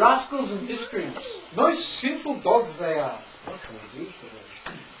rascals and miscreants. Most sinful dogs they are. What can we do for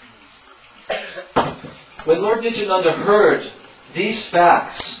them? When Lord Nityananda heard these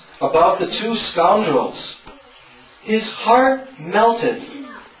facts about the 2 scoundrels, his heart melted.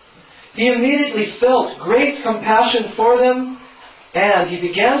 He immediately felt great compassion for them, and he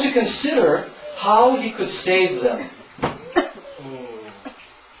began to consider how he could save them.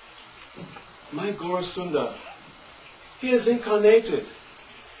 My Gaurasunda, he is incarnated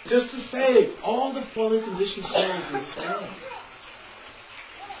just to save all the fallen conditioned souls in this world.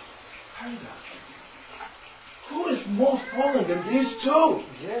 Paradox. Who is more fallen than these 2?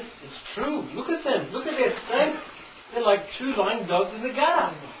 Yes, it's true. Look at them. Look at their strength. They're like 2 lying dogs in the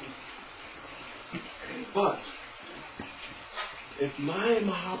garden. But if my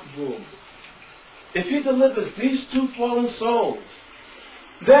Mahaprabhu, if he delivers these 2 fallen souls,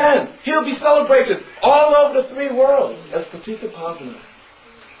 then he'll be celebrated all over the 3 worlds as Patita Pavana.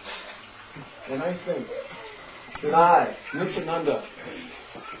 And I think that I, Nityananda,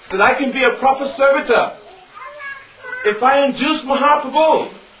 that I can be a proper servitor if I induce Mahaprabhu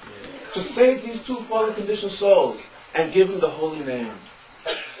to save these 2 fallen conditioned souls and give him the holy name.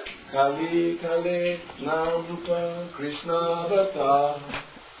 Kali Kali Nam Rupa Krishna Avatar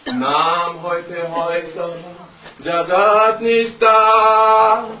Nam Hoite Hoisa Jagat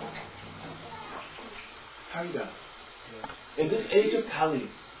Nista. Haridas. In this age of Kali,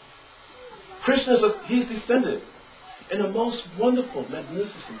 Krishna he's descended in a most wonderful,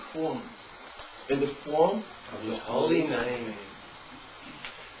 magnificent form. In the form of his holy name.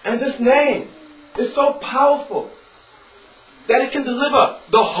 And this name is so powerful that it can deliver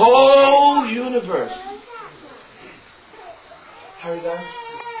the whole universe. Haridas,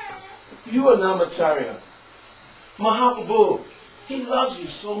 you are Namacharya. Mahaprabhu, he loves you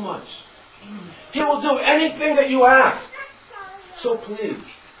so much. He will do anything that you ask. So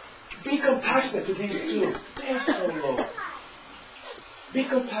please, be compassionate to these two. They are so low. Be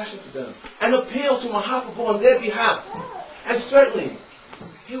compassionate to them and appeal to Mahaprabhu on their behalf. And certainly,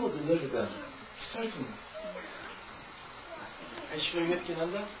 he will deliver them. Certainly. And Shri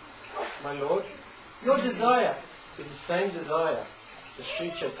Nityananda, my Lord, your desire is the same desire as Sri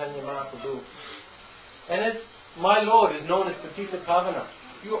Chaitanya Mahaprabhu. And as my Lord is known as Patita Pavana,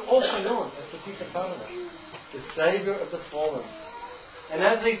 you are also known as Patita Pavana, the Saviour of the fallen. And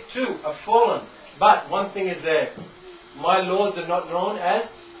as these two are fallen, but one thing is there, my lords are not known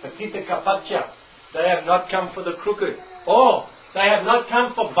as Patita Kapacha. They have not come for the crooked. Or they have not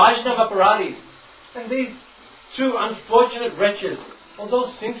come for Vaishnava Paradis. And these two unfortunate wretches, although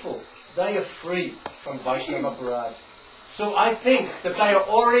sinful, they are free from Vaishnava Parad. So I think that they are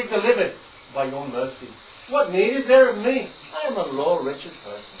already delivered by your mercy. What need is there of me? I am a low, wretched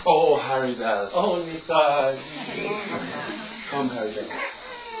person. Oh, Haridas. Oh, Nitai. Come, Haridas.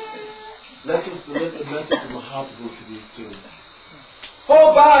 Let us deliver the message of Mahaprabhu to these two.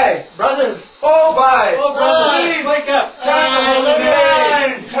 Oh, bye, brothers. Oh, bye. Oh, brothers, please wake up.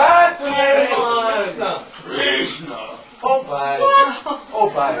 Chant the name of Krishna. Oh, bye.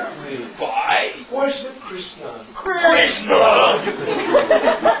 Oh, bye, please. Bye. Worship Krishna. Krishna.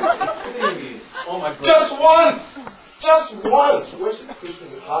 Please. Oh, my brother. Just once. Just once. Worship Krishna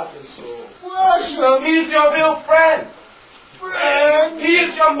with heart and soul. Worship. He's your real friend. Friend. He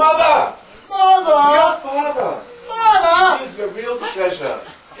is your mother. Mother. Your father. Mother. He is your real treasure.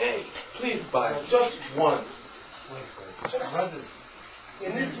 Hey, please, bye. Just once. Brothers,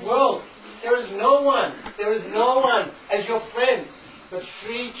 in this world, there is no one as your friend but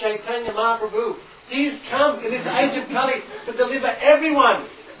Sri Chaitanya Mahaprabhu. He's come in this age of Kali to deliver everyone,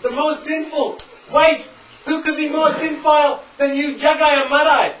 the most sinful. Wait, who could be more sinful than you, Jagai and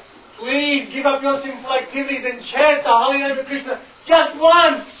Madhi? Please give up your sinful activities and chant the holy name of Krishna just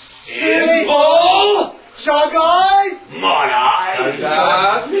once. Sinful? Jagai!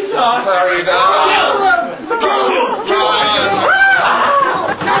 Haridas. No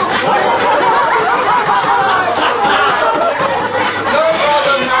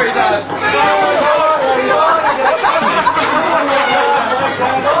problem, Haridas.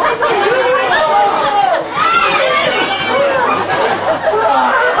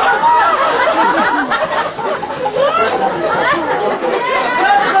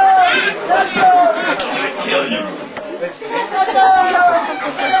 Kill you.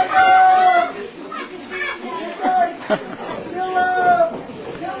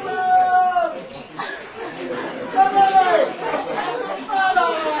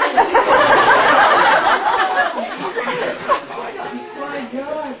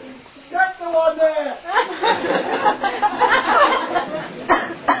 That's the one there!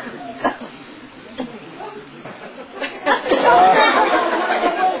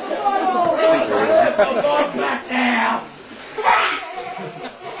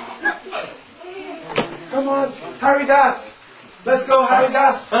 Come on, Haridas. Let's go,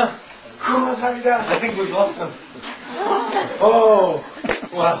 Haridas. Come on, Haridas. I think we've lost them. Oh,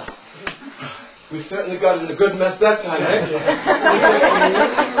 well, we certainly got in a good mess that time, eh? We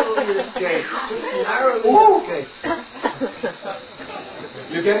just narrowly escaped. Just narrowly escaped.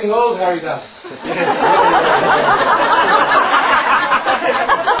 You're getting old, Haridas.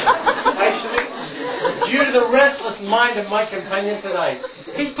 Actually, due to the restless mind of my companion today,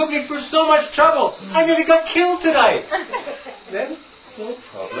 he's put me through so much trouble. I nearly got killed today. Then, no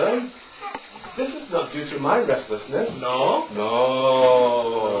problem. This is not due to my restlessness. No?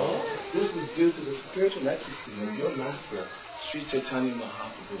 No. This is due to the spiritual ecstasy of your master, Sri Chaitanya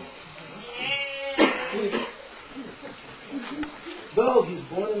Mahaprabhu. See, though he's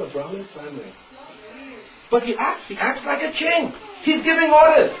born in a Brahmin family, but he acts like a king. He's giving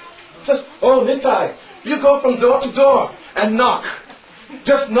orders. Just, oh, Nitai, you go from door to door and knock.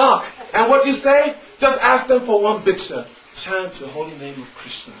 Just knock. And what you say, just ask them for one bhiksha. Chant the holy name of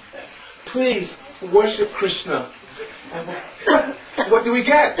Krishna. Please worship Krishna And what do we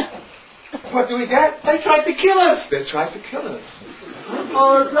get? What do we get? They tried to kill us. They tried to kill us.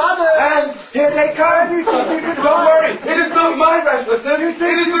 Our brothers! And here they come. Don't worry. It is not my restlessness. It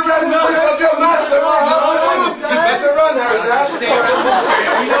is the restlessness of your master. You better run, Haridas. We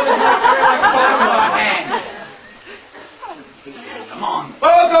know there's no prayer like bottom of our hands. Come on.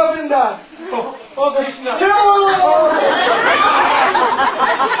 Oh, Govinda. Oh, Krishna.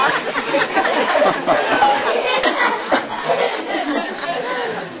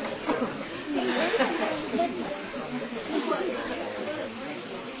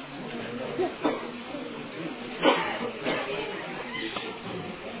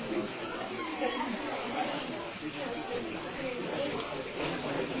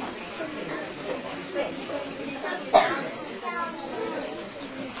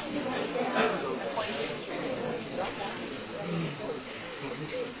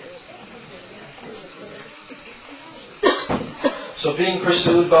 So being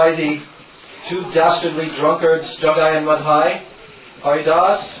pursued by the two dastardly drunkards, Jagai and Madhi,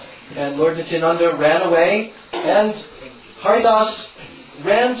 Haridas and Lord Nityananda ran away, and Haridas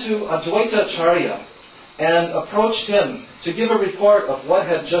ran to Advaita Acharya and approached him to give a report of what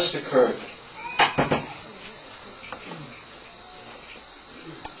had just occurred.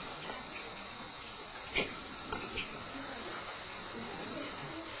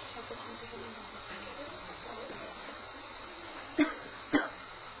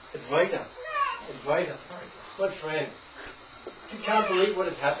 Advaita, my friend, you can't believe what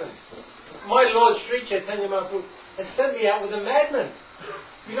has happened. My Lord Sri Chaitanya Mahaprabhu has sent me out with a madman.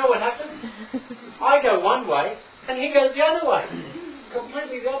 You know what happens? I go one way and he goes the other way.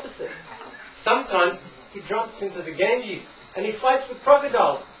 Completely the opposite. Sometimes he drops into the Ganges and he fights with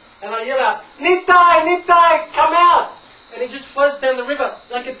crocodiles. And I yell out, Nitai, Nitai, come out! And he just floats down the river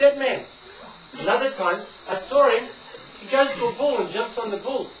like a dead man. Another time, I saw him. He goes to a bull and jumps on the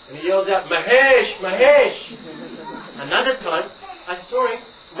bull. And he yells out, Mahesh, Mahesh! Another time, I saw him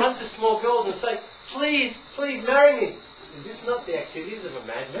run to small girls and say, please, please marry me. Is this not the activities of a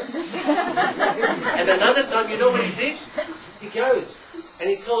madman? And another time, you know what he did? He goes and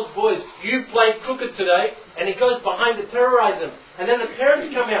he tells boys, you played crooked today. And he goes behind to terrorize them. And then the parents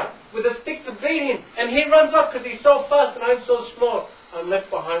come out with a stick to beat him. And he runs off because he's so fast and I'm so small. I'm left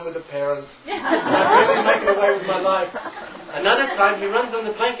behind with the parents. I'm really making away with my life. Another time he runs on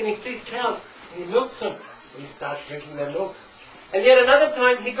the bank and he sees cows and he milks them. And he starts drinking their milk. And yet another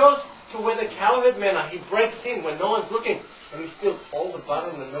time he goes to where the cowherd men are. He breaks in when no one's looking and he steals all the butter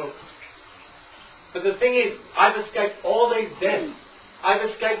and the milk. But the thing is, I've escaped all these deaths. I've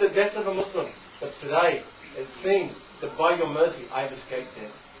escaped the death of a Muslim. But today, it seems that by your mercy, I've escaped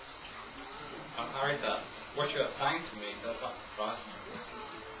death. Haridas, what you are saying to me does not surprise me.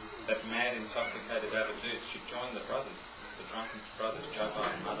 That mad, intoxicated avadus should join the brothers, the drunken brothers, Jagai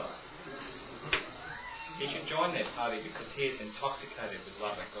and Madhi. He should join their party because he is intoxicated with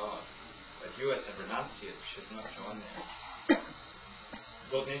love of God. But you as a renunciate should not join them.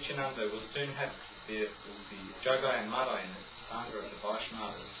 Lord Nityananda will soon have the Jagai and Madhi in the Sangha of the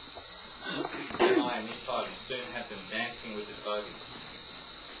Vaishnavas. And I and Nitai will soon have them dancing with the devotees.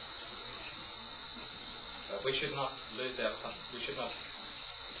 But we should not lose our... We should not...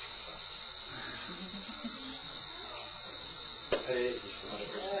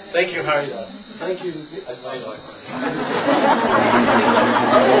 Thank you, Haridas. Thank you, Advaita.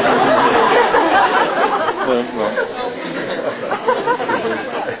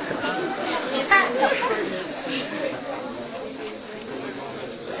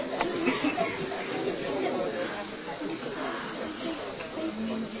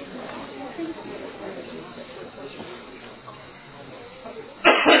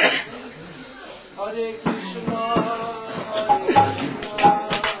 Hare Krishna,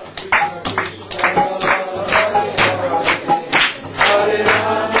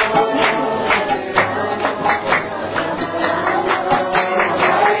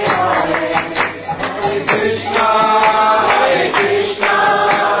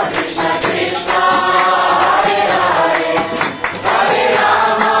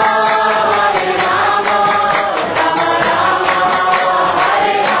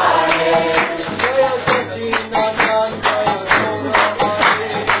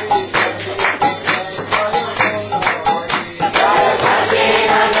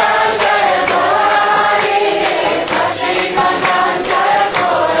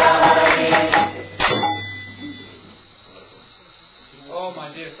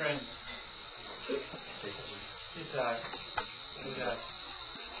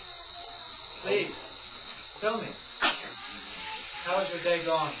 Please, tell me, how has your day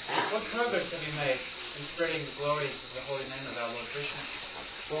gone? What progress have you made? in spreading the glories of the holy name of our Lord Krishna?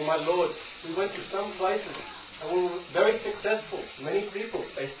 Well, my Lord, we went to some places and we were very successful. Many people,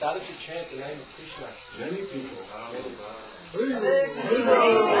 they started to chant the name of Krishna. Many people.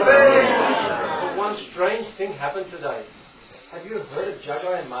 But one strange thing happened today. Have you heard of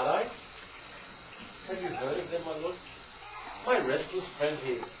Jagai and Madhi? Have you heard of them, my Lord? My restless friend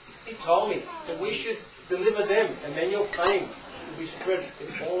here, he told me that we should deliver them, and then your fame will be spread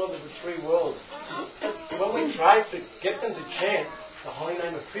all over the three worlds. But when we tried to get them to chant the holy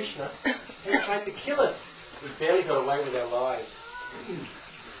name of Krishna, they tried to kill us. We barely got away with our lives.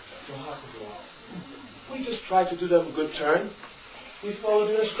 We just tried to do them a good turn. We followed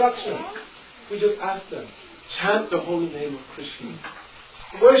the instructions. We just asked them, chant the holy name of Krishna.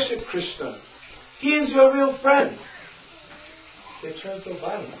 Worship Krishna. He is your real friend. They turned so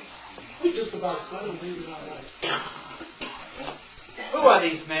violent. We just about got away with our lives. Who are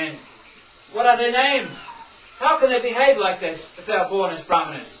these men? What are their names? How can they behave like this if they are born as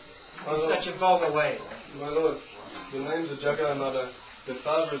brahmanas in such a vulgar way? My Lord, the names are Jagai and Madhi. Their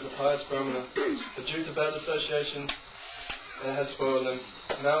father is a pious brahmana. But due to bad association, has spoiled them.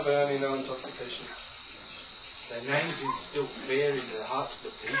 Now they only know intoxication. Their names instill fear in the hearts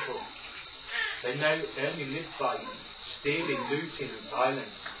of the people. They only live by stealing, looting and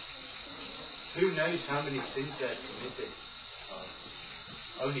violence. Who knows how many sins they have committed?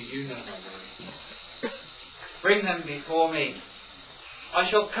 Only you know, my Lord. Bring them before me. I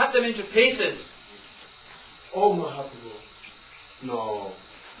shall cut them into pieces. Oh, Mahaprabhu. No.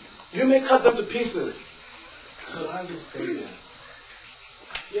 You may cut them to pieces. But I will stay there.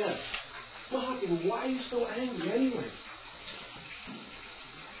 Yes. Mahaprabhu, why are you so angry anyway?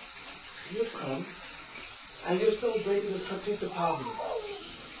 You've come and you're celebrating this Katita Pavli.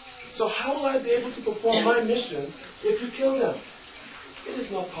 So how will I be able to perform my mission if you kill them? It is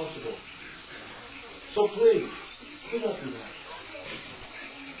not possible. So please, do not do that.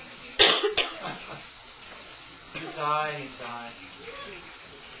 Nitai.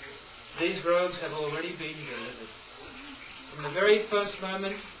 These rogues have already been delivered. From the very first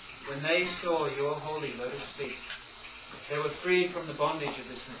moment when they saw your holy lotus feet, they were freed from the bondage of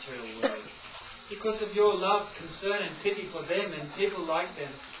this material world. Because of your love, concern and pity for them and people like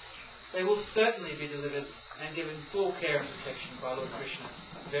them, they will certainly be delivered and given full care and protection by Lord Krishna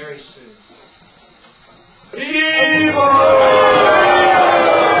very soon.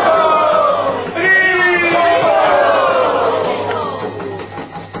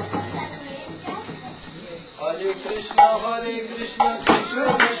 Hare Krishna, Krishna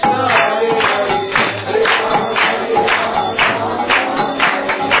Krishna, Hare Hare, Hare Rama, Hare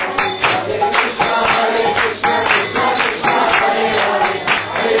Krishna, Krishna Krishna, Hare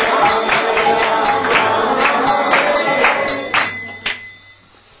Hare, Hare Rama,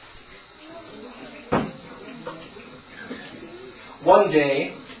 One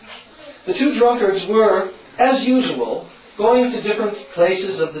day, the two drunkards were, as usual, going to different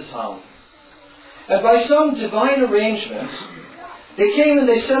places of the town. And by some divine arrangement, they came and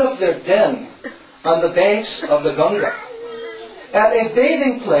they set up their den on the banks of the Ganga, at a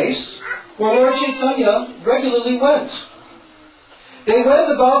bathing place where Lord Chaitanya regularly went. They went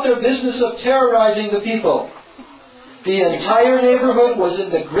about their business of terrorizing the people. The entire neighborhood was in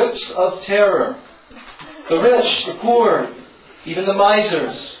the grips of terror. The rich, the poor, even the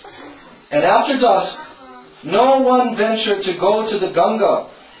misers. And after dusk, no one ventured to go to the Ganga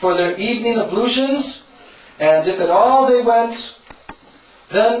for their evening ablutions, and if at all they went,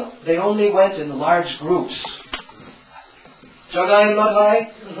 then they only went in large groups. Jagai and Madhi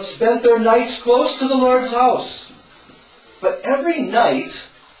spent their nights close to the Lord's house. But every night,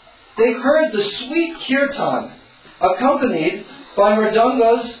 they heard the sweet kirtan, accompanied by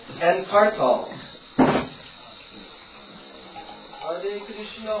mridangas and kartals. Hare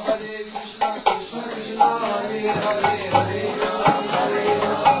Krishna, Krishna Krishna, Hare Hare, Hare Rama, Hare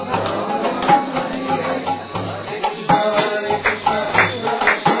Rama, Hare Krishna, Krishna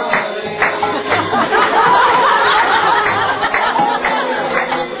Krishna, Hare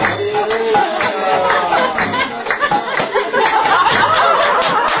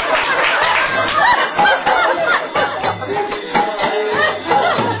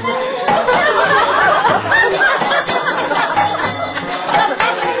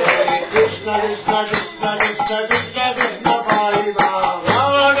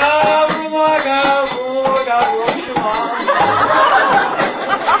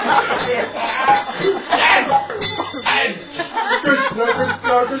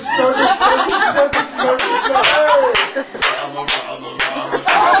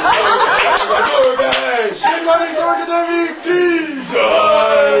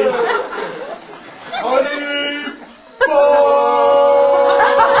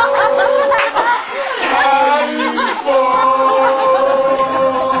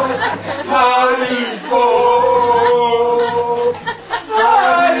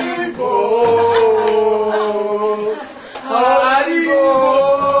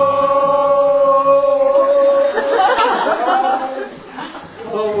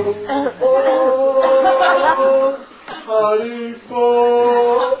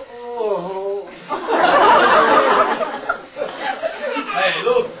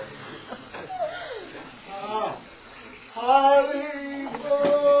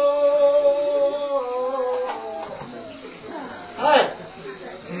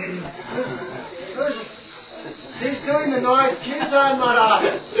doing the night kirtan, Maharaj.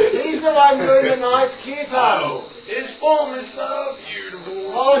 He's the one doing the night kirtan. Oh, his form is so beautiful.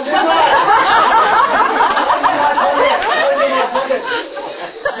 Oh, Nimai!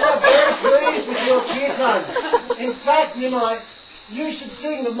 We're very pleased with your kirtan. In fact, Nimai, you should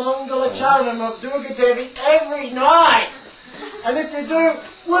sing the Mangala Charanam of Durga Devi every night. And if you do,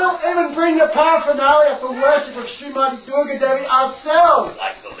 we'll even bring the paraphernalia for worship of Srimad Durga Devi ourselves.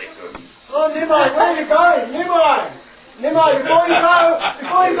 Like the liquor. Oh, Nimai, where are you going? Nimai! Nimai, before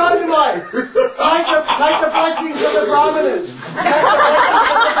you go, Nimai, take the blessings of the Brahmanas. Take the blessings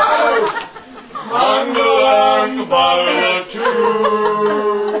of the Brahmanas. Mangalam Bhavatu.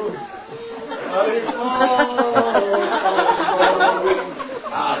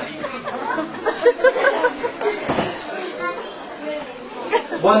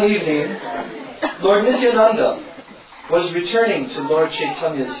 One evening, Lord Nityananda was returning to Lord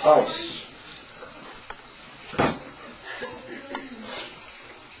Chaitanya's house.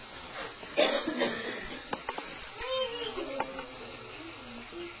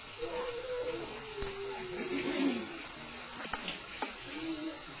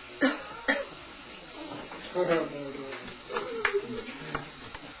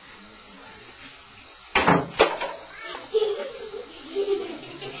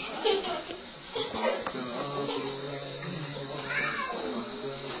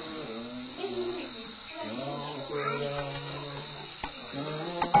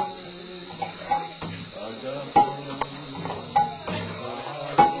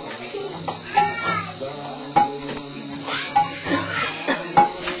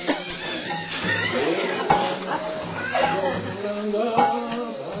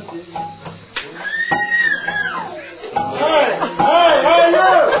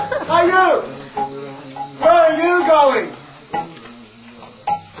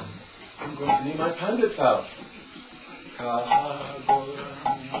 House.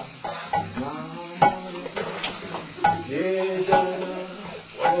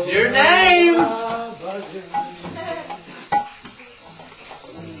 What's your name?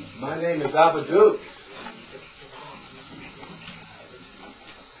 My name is Abadut.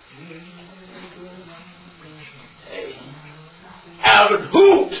 Hey,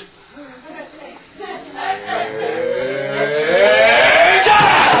 Abadut!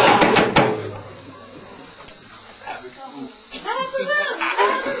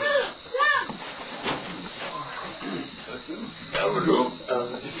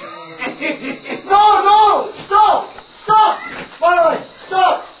 No! Stop! Wait,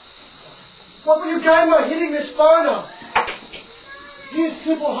 stop! What were you going by hitting this foreigner? He is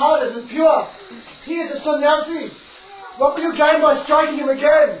simple-hearted and pure. He is a sannyasi. What were you going by striking him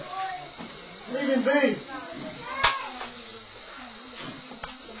again? Leave him be.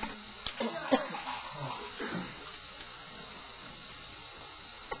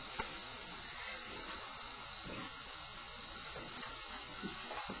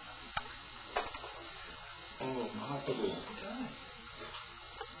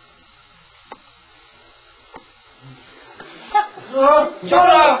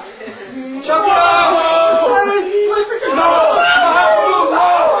 Chakra!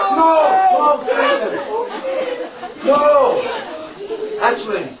 No!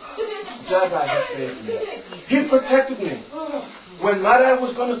 Actually, Jagai has saved me. He protected me. When Maharaj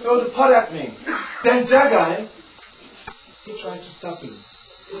was going to throw the pot at me, then Jagai, he tried to stop me.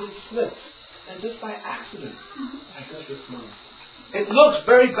 It slipped. And just by accident, I got this money. It looks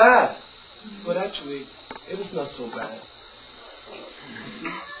very bad, but actually, it is not so bad. You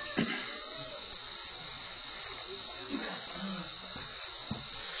see?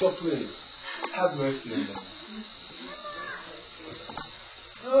 So please, have mercy on them.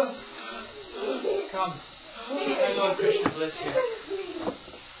 Come. May Lord Krishna bless you.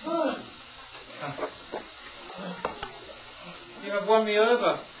 Come. You have won me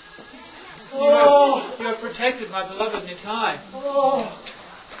over. You have protected my beloved Nitai.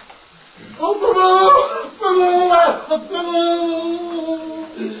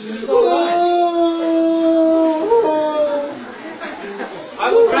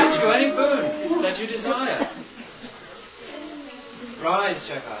 I will grant you any boon that you desire. Rise,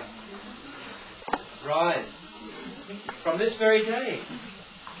 Jagai. Rise. From this very day,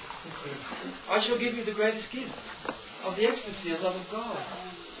 I shall give you the greatest gift of the ecstasy of love of God.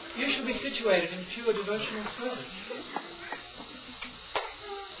 You shall be situated in pure devotional service.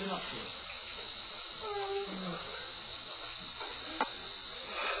 Do not fear.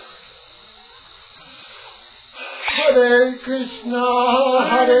 Hare Krishna,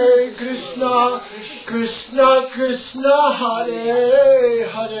 Krishna Krishna, Hare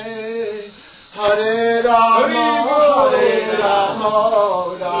Hare, Hare Rama, Hare Rama,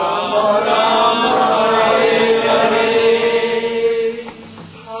 Rama Rama, Hare Hare.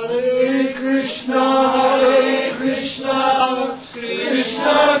 Hare Krishna, Krishna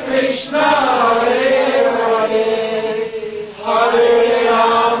Krishna, Hare Hare. Hare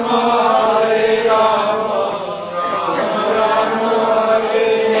Rama, Rama Rama, Hare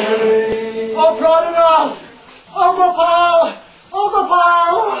Hare. Oh Pradinath, oh Gopal, oh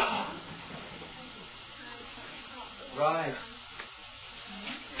Gopal. Rise.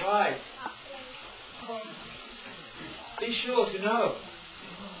 Rise. Be sure to know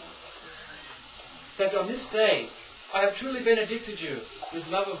that on this day I have truly benedicted you with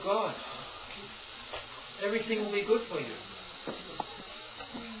love of God. Everything will be good for you.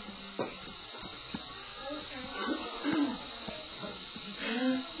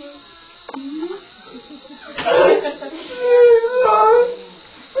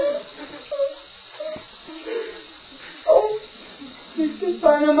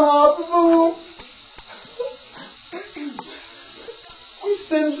 Mahaprabhu, we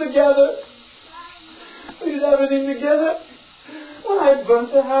sinned together. We did everything together. When I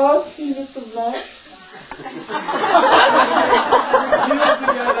burnt the house, he lit the match. We lived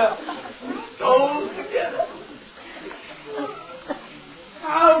together. We stole together.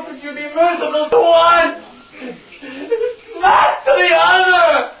 How could you be merciful to one, not to the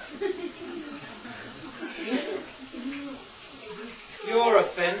other? Your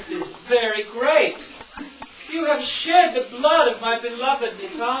offence is very great. You have shed the blood of my beloved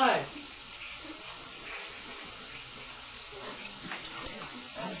Nitai.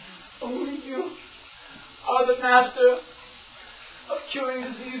 Only you are the master of curing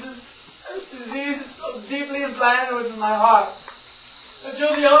diseases. This disease is so deeply implanted within my heart that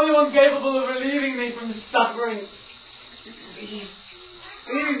you're the only one capable of relieving me from suffering. Please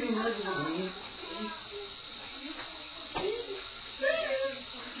be merciful to me.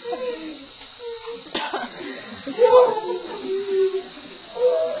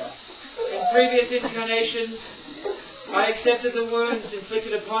 In previous incarnations, I accepted the wounds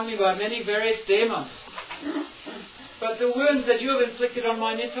inflicted upon me by many various demons. But the wounds that you have inflicted on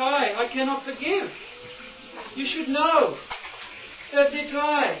my Nitai, I cannot forgive. You should know that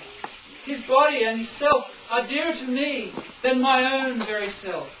Nitai, his body and his self, are dearer to me than my own very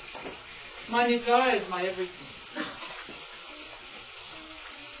self. My Nitai is my everything.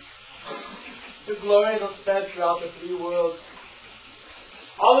 Your glory will spread throughout the three worlds.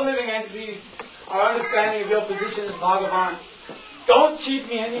 All the living entities are understanding of your position as Bhagavan. Don't cheat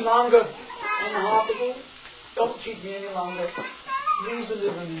me any longer. Mahaprabhu, don't cheat me any longer. Please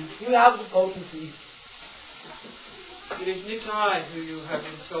deliver me. You have the potency. It is Nitai who you have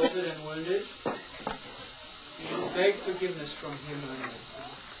insulted and wounded. You should beg forgiveness from him only.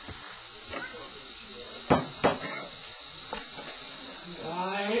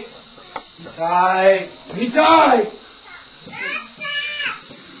 Nitai! Nitai!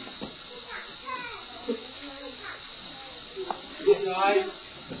 Nitai,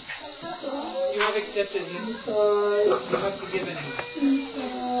 you have accepted him. You have forgiven him.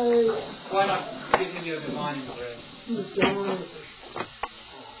 Why not give him your divine embrace?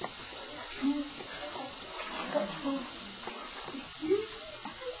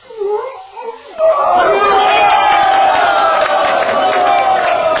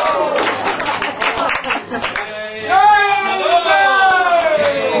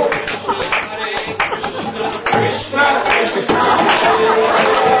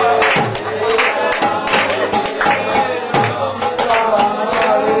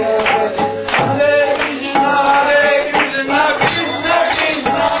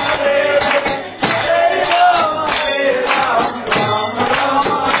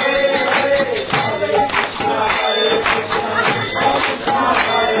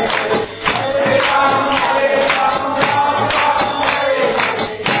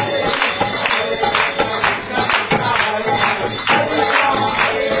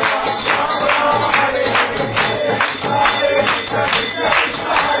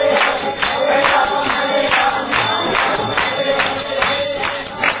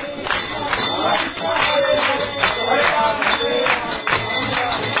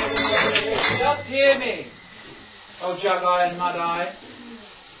 Just hear me, O Jagai and Madhi.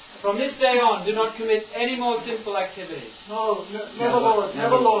 From this day on, do not commit any more sinful activities. No, never, Lord.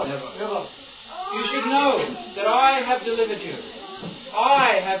 Never, Lord. Never. You should know that I have delivered you.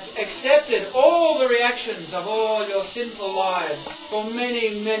 I have accepted all the reactions of all your sinful lives for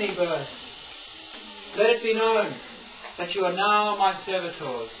many, many births. Let it be known that you are now my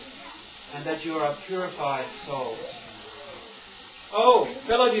servitors and that you are purified souls. Oh,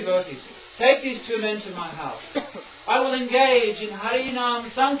 fellow devotees, Take these two men to my house. I will engage in Harinam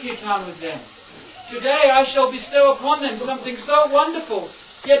Sankirtan with them. Today I shall bestow upon them something so wonderful,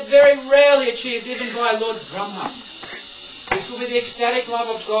 yet very rarely achieved even by Lord Brahma. This will be the ecstatic love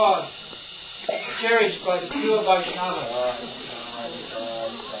of God, cherished by the pure Vaishnavas.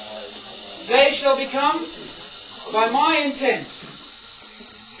 They shall become, by my intent,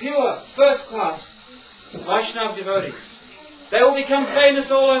 pure, first-class Vaishnava devotees. They will become famous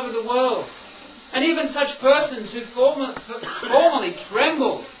all over the world. And even such persons who formerly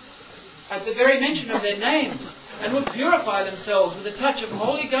trembled at the very mention of their names and would purify themselves with a touch of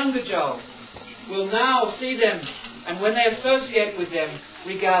holy Ganga Jal will now see them, and when they associate with them,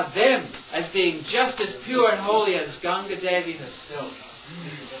 regard them as being just as pure and holy as Ganga Devi herself.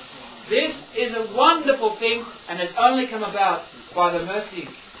 This is a wonderful thing, and has only come about by the mercy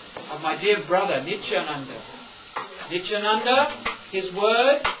of my dear brother Nityananda. Nityananda, his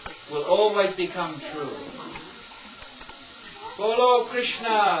word will always become true. Bolo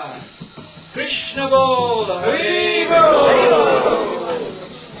Krishna, Krishna Bol, Hari Bol.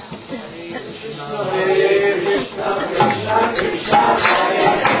 Hare Krishna, Krishna Krishna,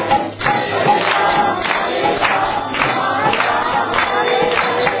 Hare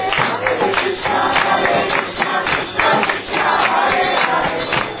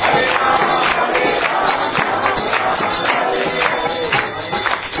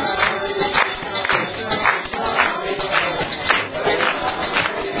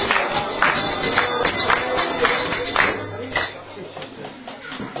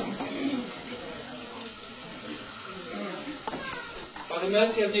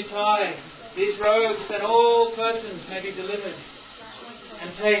mercy of Nitai, these robes and all persons may be delivered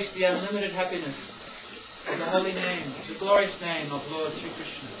and taste the unlimited happiness of the holy name, the glorious name of Lord Sri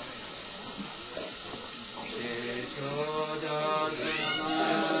Krishna.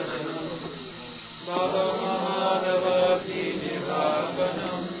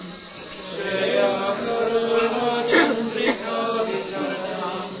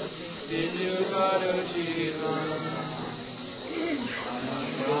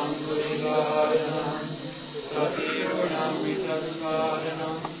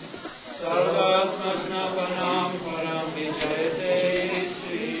 Sarvatmasnapanam param vijayate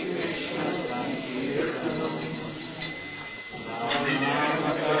Sri Krishna Sankirtanam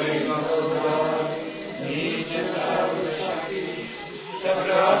Namamakari Bhagavad Nija Sarvashakti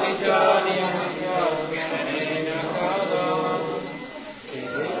Tabravijani Amakasmanena Kalam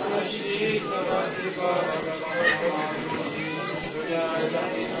Kevrashita Bhakti Bhagavad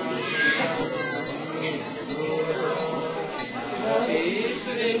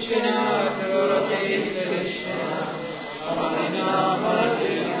Krishna, Krishna, Amanina,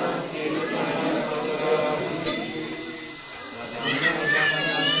 Madhina, Kirtana, Sadhari,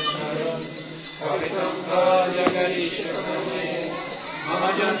 Kavitamka, Jagai, Shakane,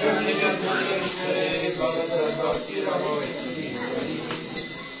 Mamajantrani, Janmanishre, Bhavata, Bhakti, Rahoi,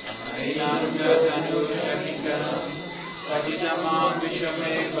 Ainanda, Tanu, Shakikana, Savidamam,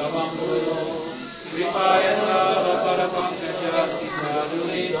 Vishame, Bhavam, Guru, Vipayata, Vaparapankaja,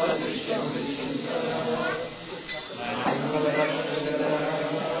 Siddharuli, Sadrisham, Vishintara,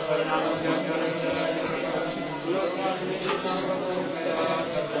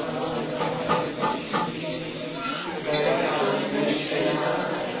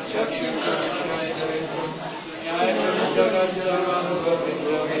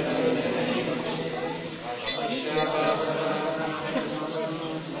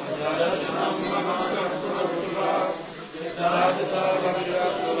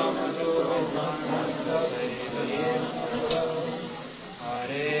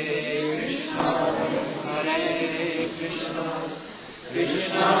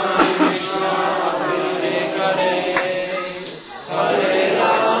 Krishna, Krishna, Hare Hare, Hare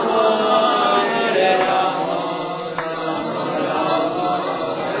Rama, Hare Rama, Rama Rama,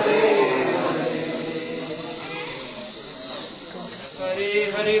 Hare Hare. Hare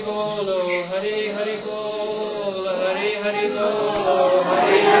Hare Bolo, Hare Hare Bolo, Hare Hare Bolo,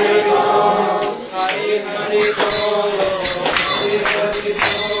 Hare Hare Bolo, Hare Hare Bolo,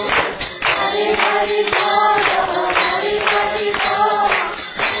 Hare Hare Bolo, Hare Hare Bolo.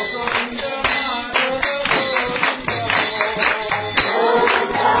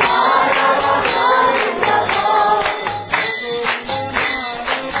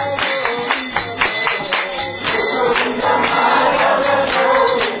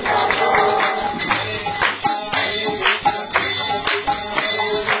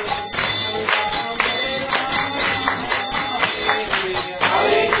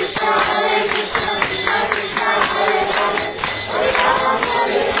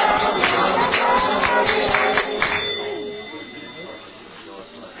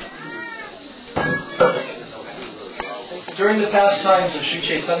 during the pastimes of Sri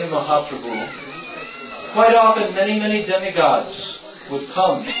Chaitanya Mahaprabhu, quite often many demigods would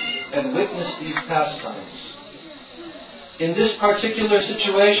come and witness these pastimes. In this particular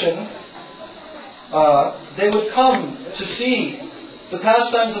situation, they would come to see the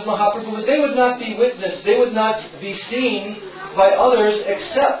pastimes of Mahaprabhu, but they would not be witnessed, they would not be seen by others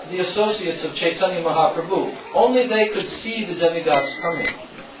except the associates of Chaitanya Mahaprabhu. Only they could see the demigods coming.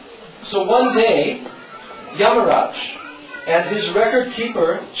 So one day, Yamaraj and his record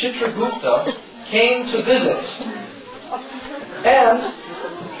keeper, Chitragupta, came to visit. And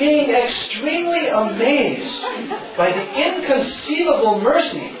being extremely amazed by the inconceivable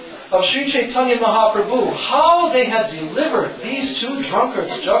mercy of Sri Chaitanya Mahaprabhu, how they had delivered these two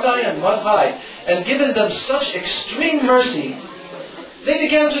drunkards, Jagai and Madhi, and given them such extreme mercy, they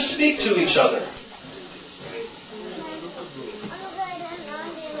began to speak to each other.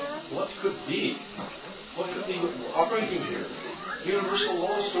 What could be operating here? Universal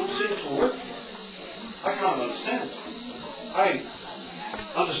laws don't seem to work. I can't understand. I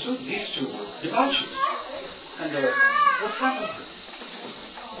understood these two were debauchees. And what's happened?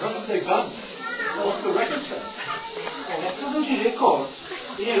 What have they done? What's the record say? According to record,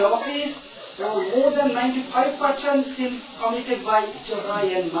 in your office, there were more than 95% sin committed by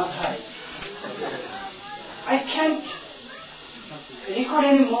Jagai and Madhi. I can't record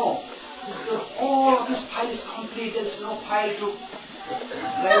anymore. All of this file is complete. There's no file to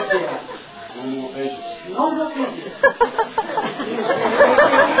write there. No more pages. No more pages.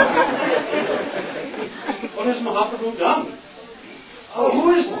 What has Mahaprabhu done? Oh,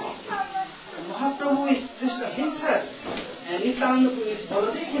 who is Mahaprabhu? Mahaprabhu is Krishna himself, and Nityananda is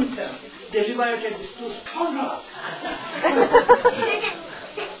Baladev himself. They liberated these two scoundrels.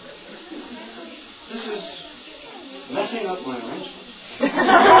 This is messing up my arrangement.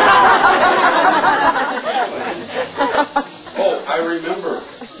 Oh, I remember.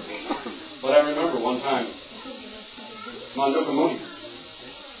 But I remember one time, Mandoka Muni,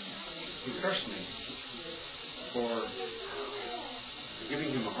 he cursed me for giving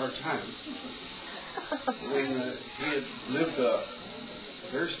him a hard time when he had lived a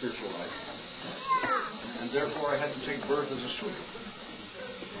very spiritual life, and therefore I had to take birth as a Sudra.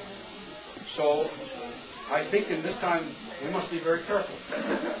 So I think in this time we must be very careful.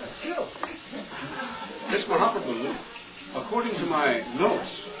 This Mahaprabhu, according to my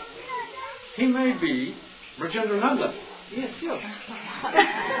notes, he may be Rajendra Nandan. Yes, sir.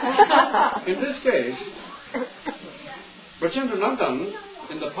 In this case, Rajendra Nandan,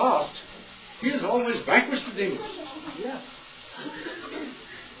 in the past, he has always vanquished the demons. Yeah.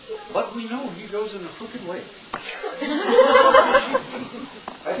 But we know he goes in a crooked way.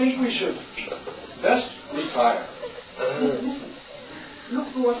 I think we should best retire. Listen.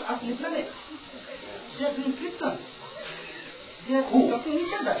 Look towards Akli planet. They are doing Kirtan. They are talking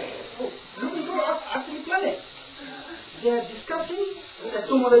each other. Oh, look into Akli planet. They are discussing that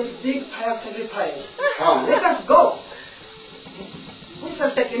tomorrow is big fire sacrifice. Let us go. We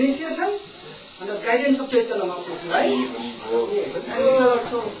shall take initiation under the guidance of Chaitanya Mahaprabhu, right? Yes, and we shall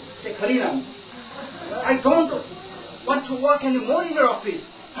also take Harinam. I don't want to work anymore in your office.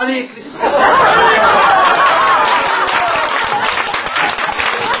 Hare Krishna.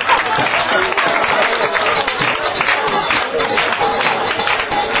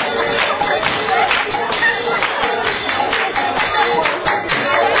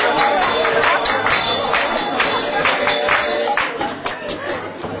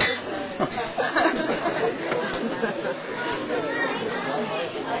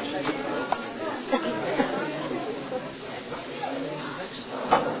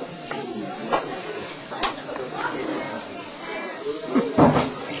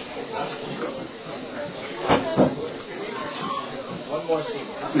 One more scene.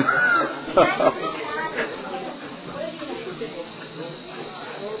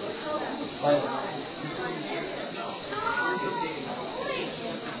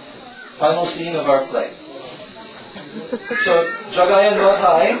 Final scene of our play. So Jagai and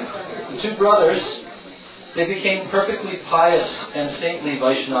Madhi, the two brothers, they became perfectly pious and saintly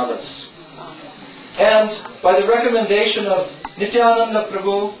Vaishnavas. And by the recommendation of Nityananda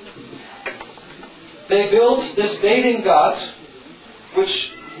Prabhu, they built this bathing ghat,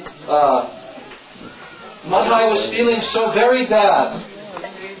 which Madhi was feeling so very bad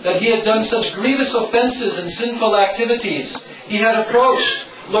that he had done such grievous offenses and sinful activities. He had approached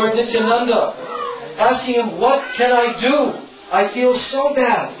Lord Nityananda, asking him, "What can I do? I feel so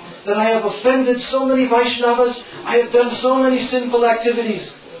bad that I have offended so many Vaishnavas. I have done so many sinful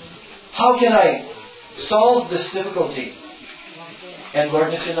activities. How can I solve this difficulty?" And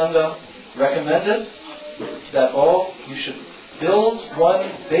Lord Nityananda recommended that, you should build one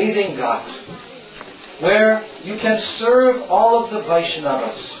bathing ghat where you can serve all of the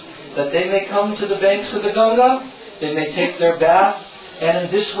Vaishnavas, that they may come to the banks of the Ganga, they may take their bath, and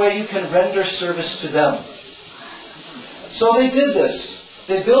in this way you can render service to them. So they did this.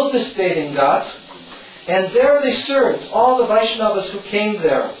 They built this bathing ghat, and there they served all the Vaishnavas who came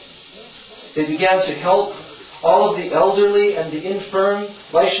there. They began to help all of the elderly and the infirm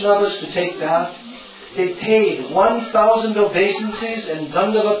Vaishnavas to take bath. They paid 1,000 obeisances and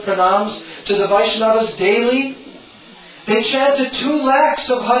Dandavat pranams to the Vaishnavas daily. They chanted 2 lakhs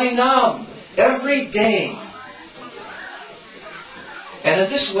of Harinam every day. And in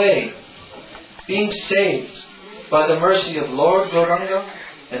this way, being saved by the mercy of Lord Gauranga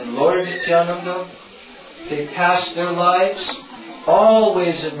and Lord Nityananda, they passed their lives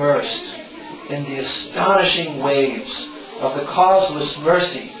always immersed in the astonishing waves of the causeless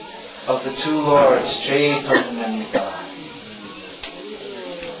mercy of the 2 Lords, Chaitanya and Nityananda.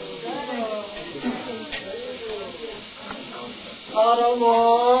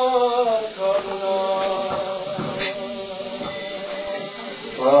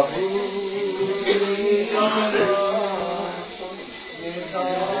 Prabhu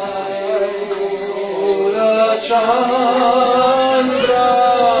Chandra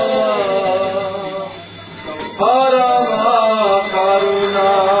Parama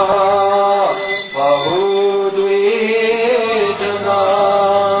Karuna Bahudvijana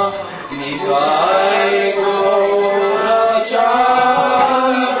Nitai Gora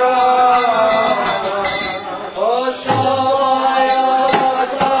Chandra Osaya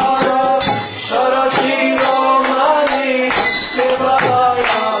Tara Sarasira Mani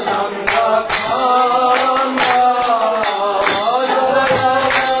Devaya Nanda Kanda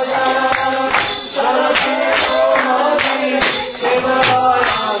Sarasira Mani Devaya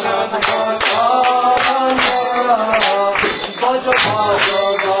Nanda Kanda Bhaja Bhaja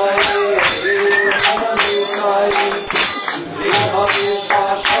Gaye Nani Gaye Devaya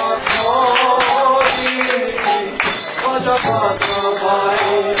Bhaja Bhaja Bhaja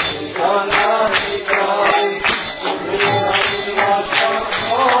Gaye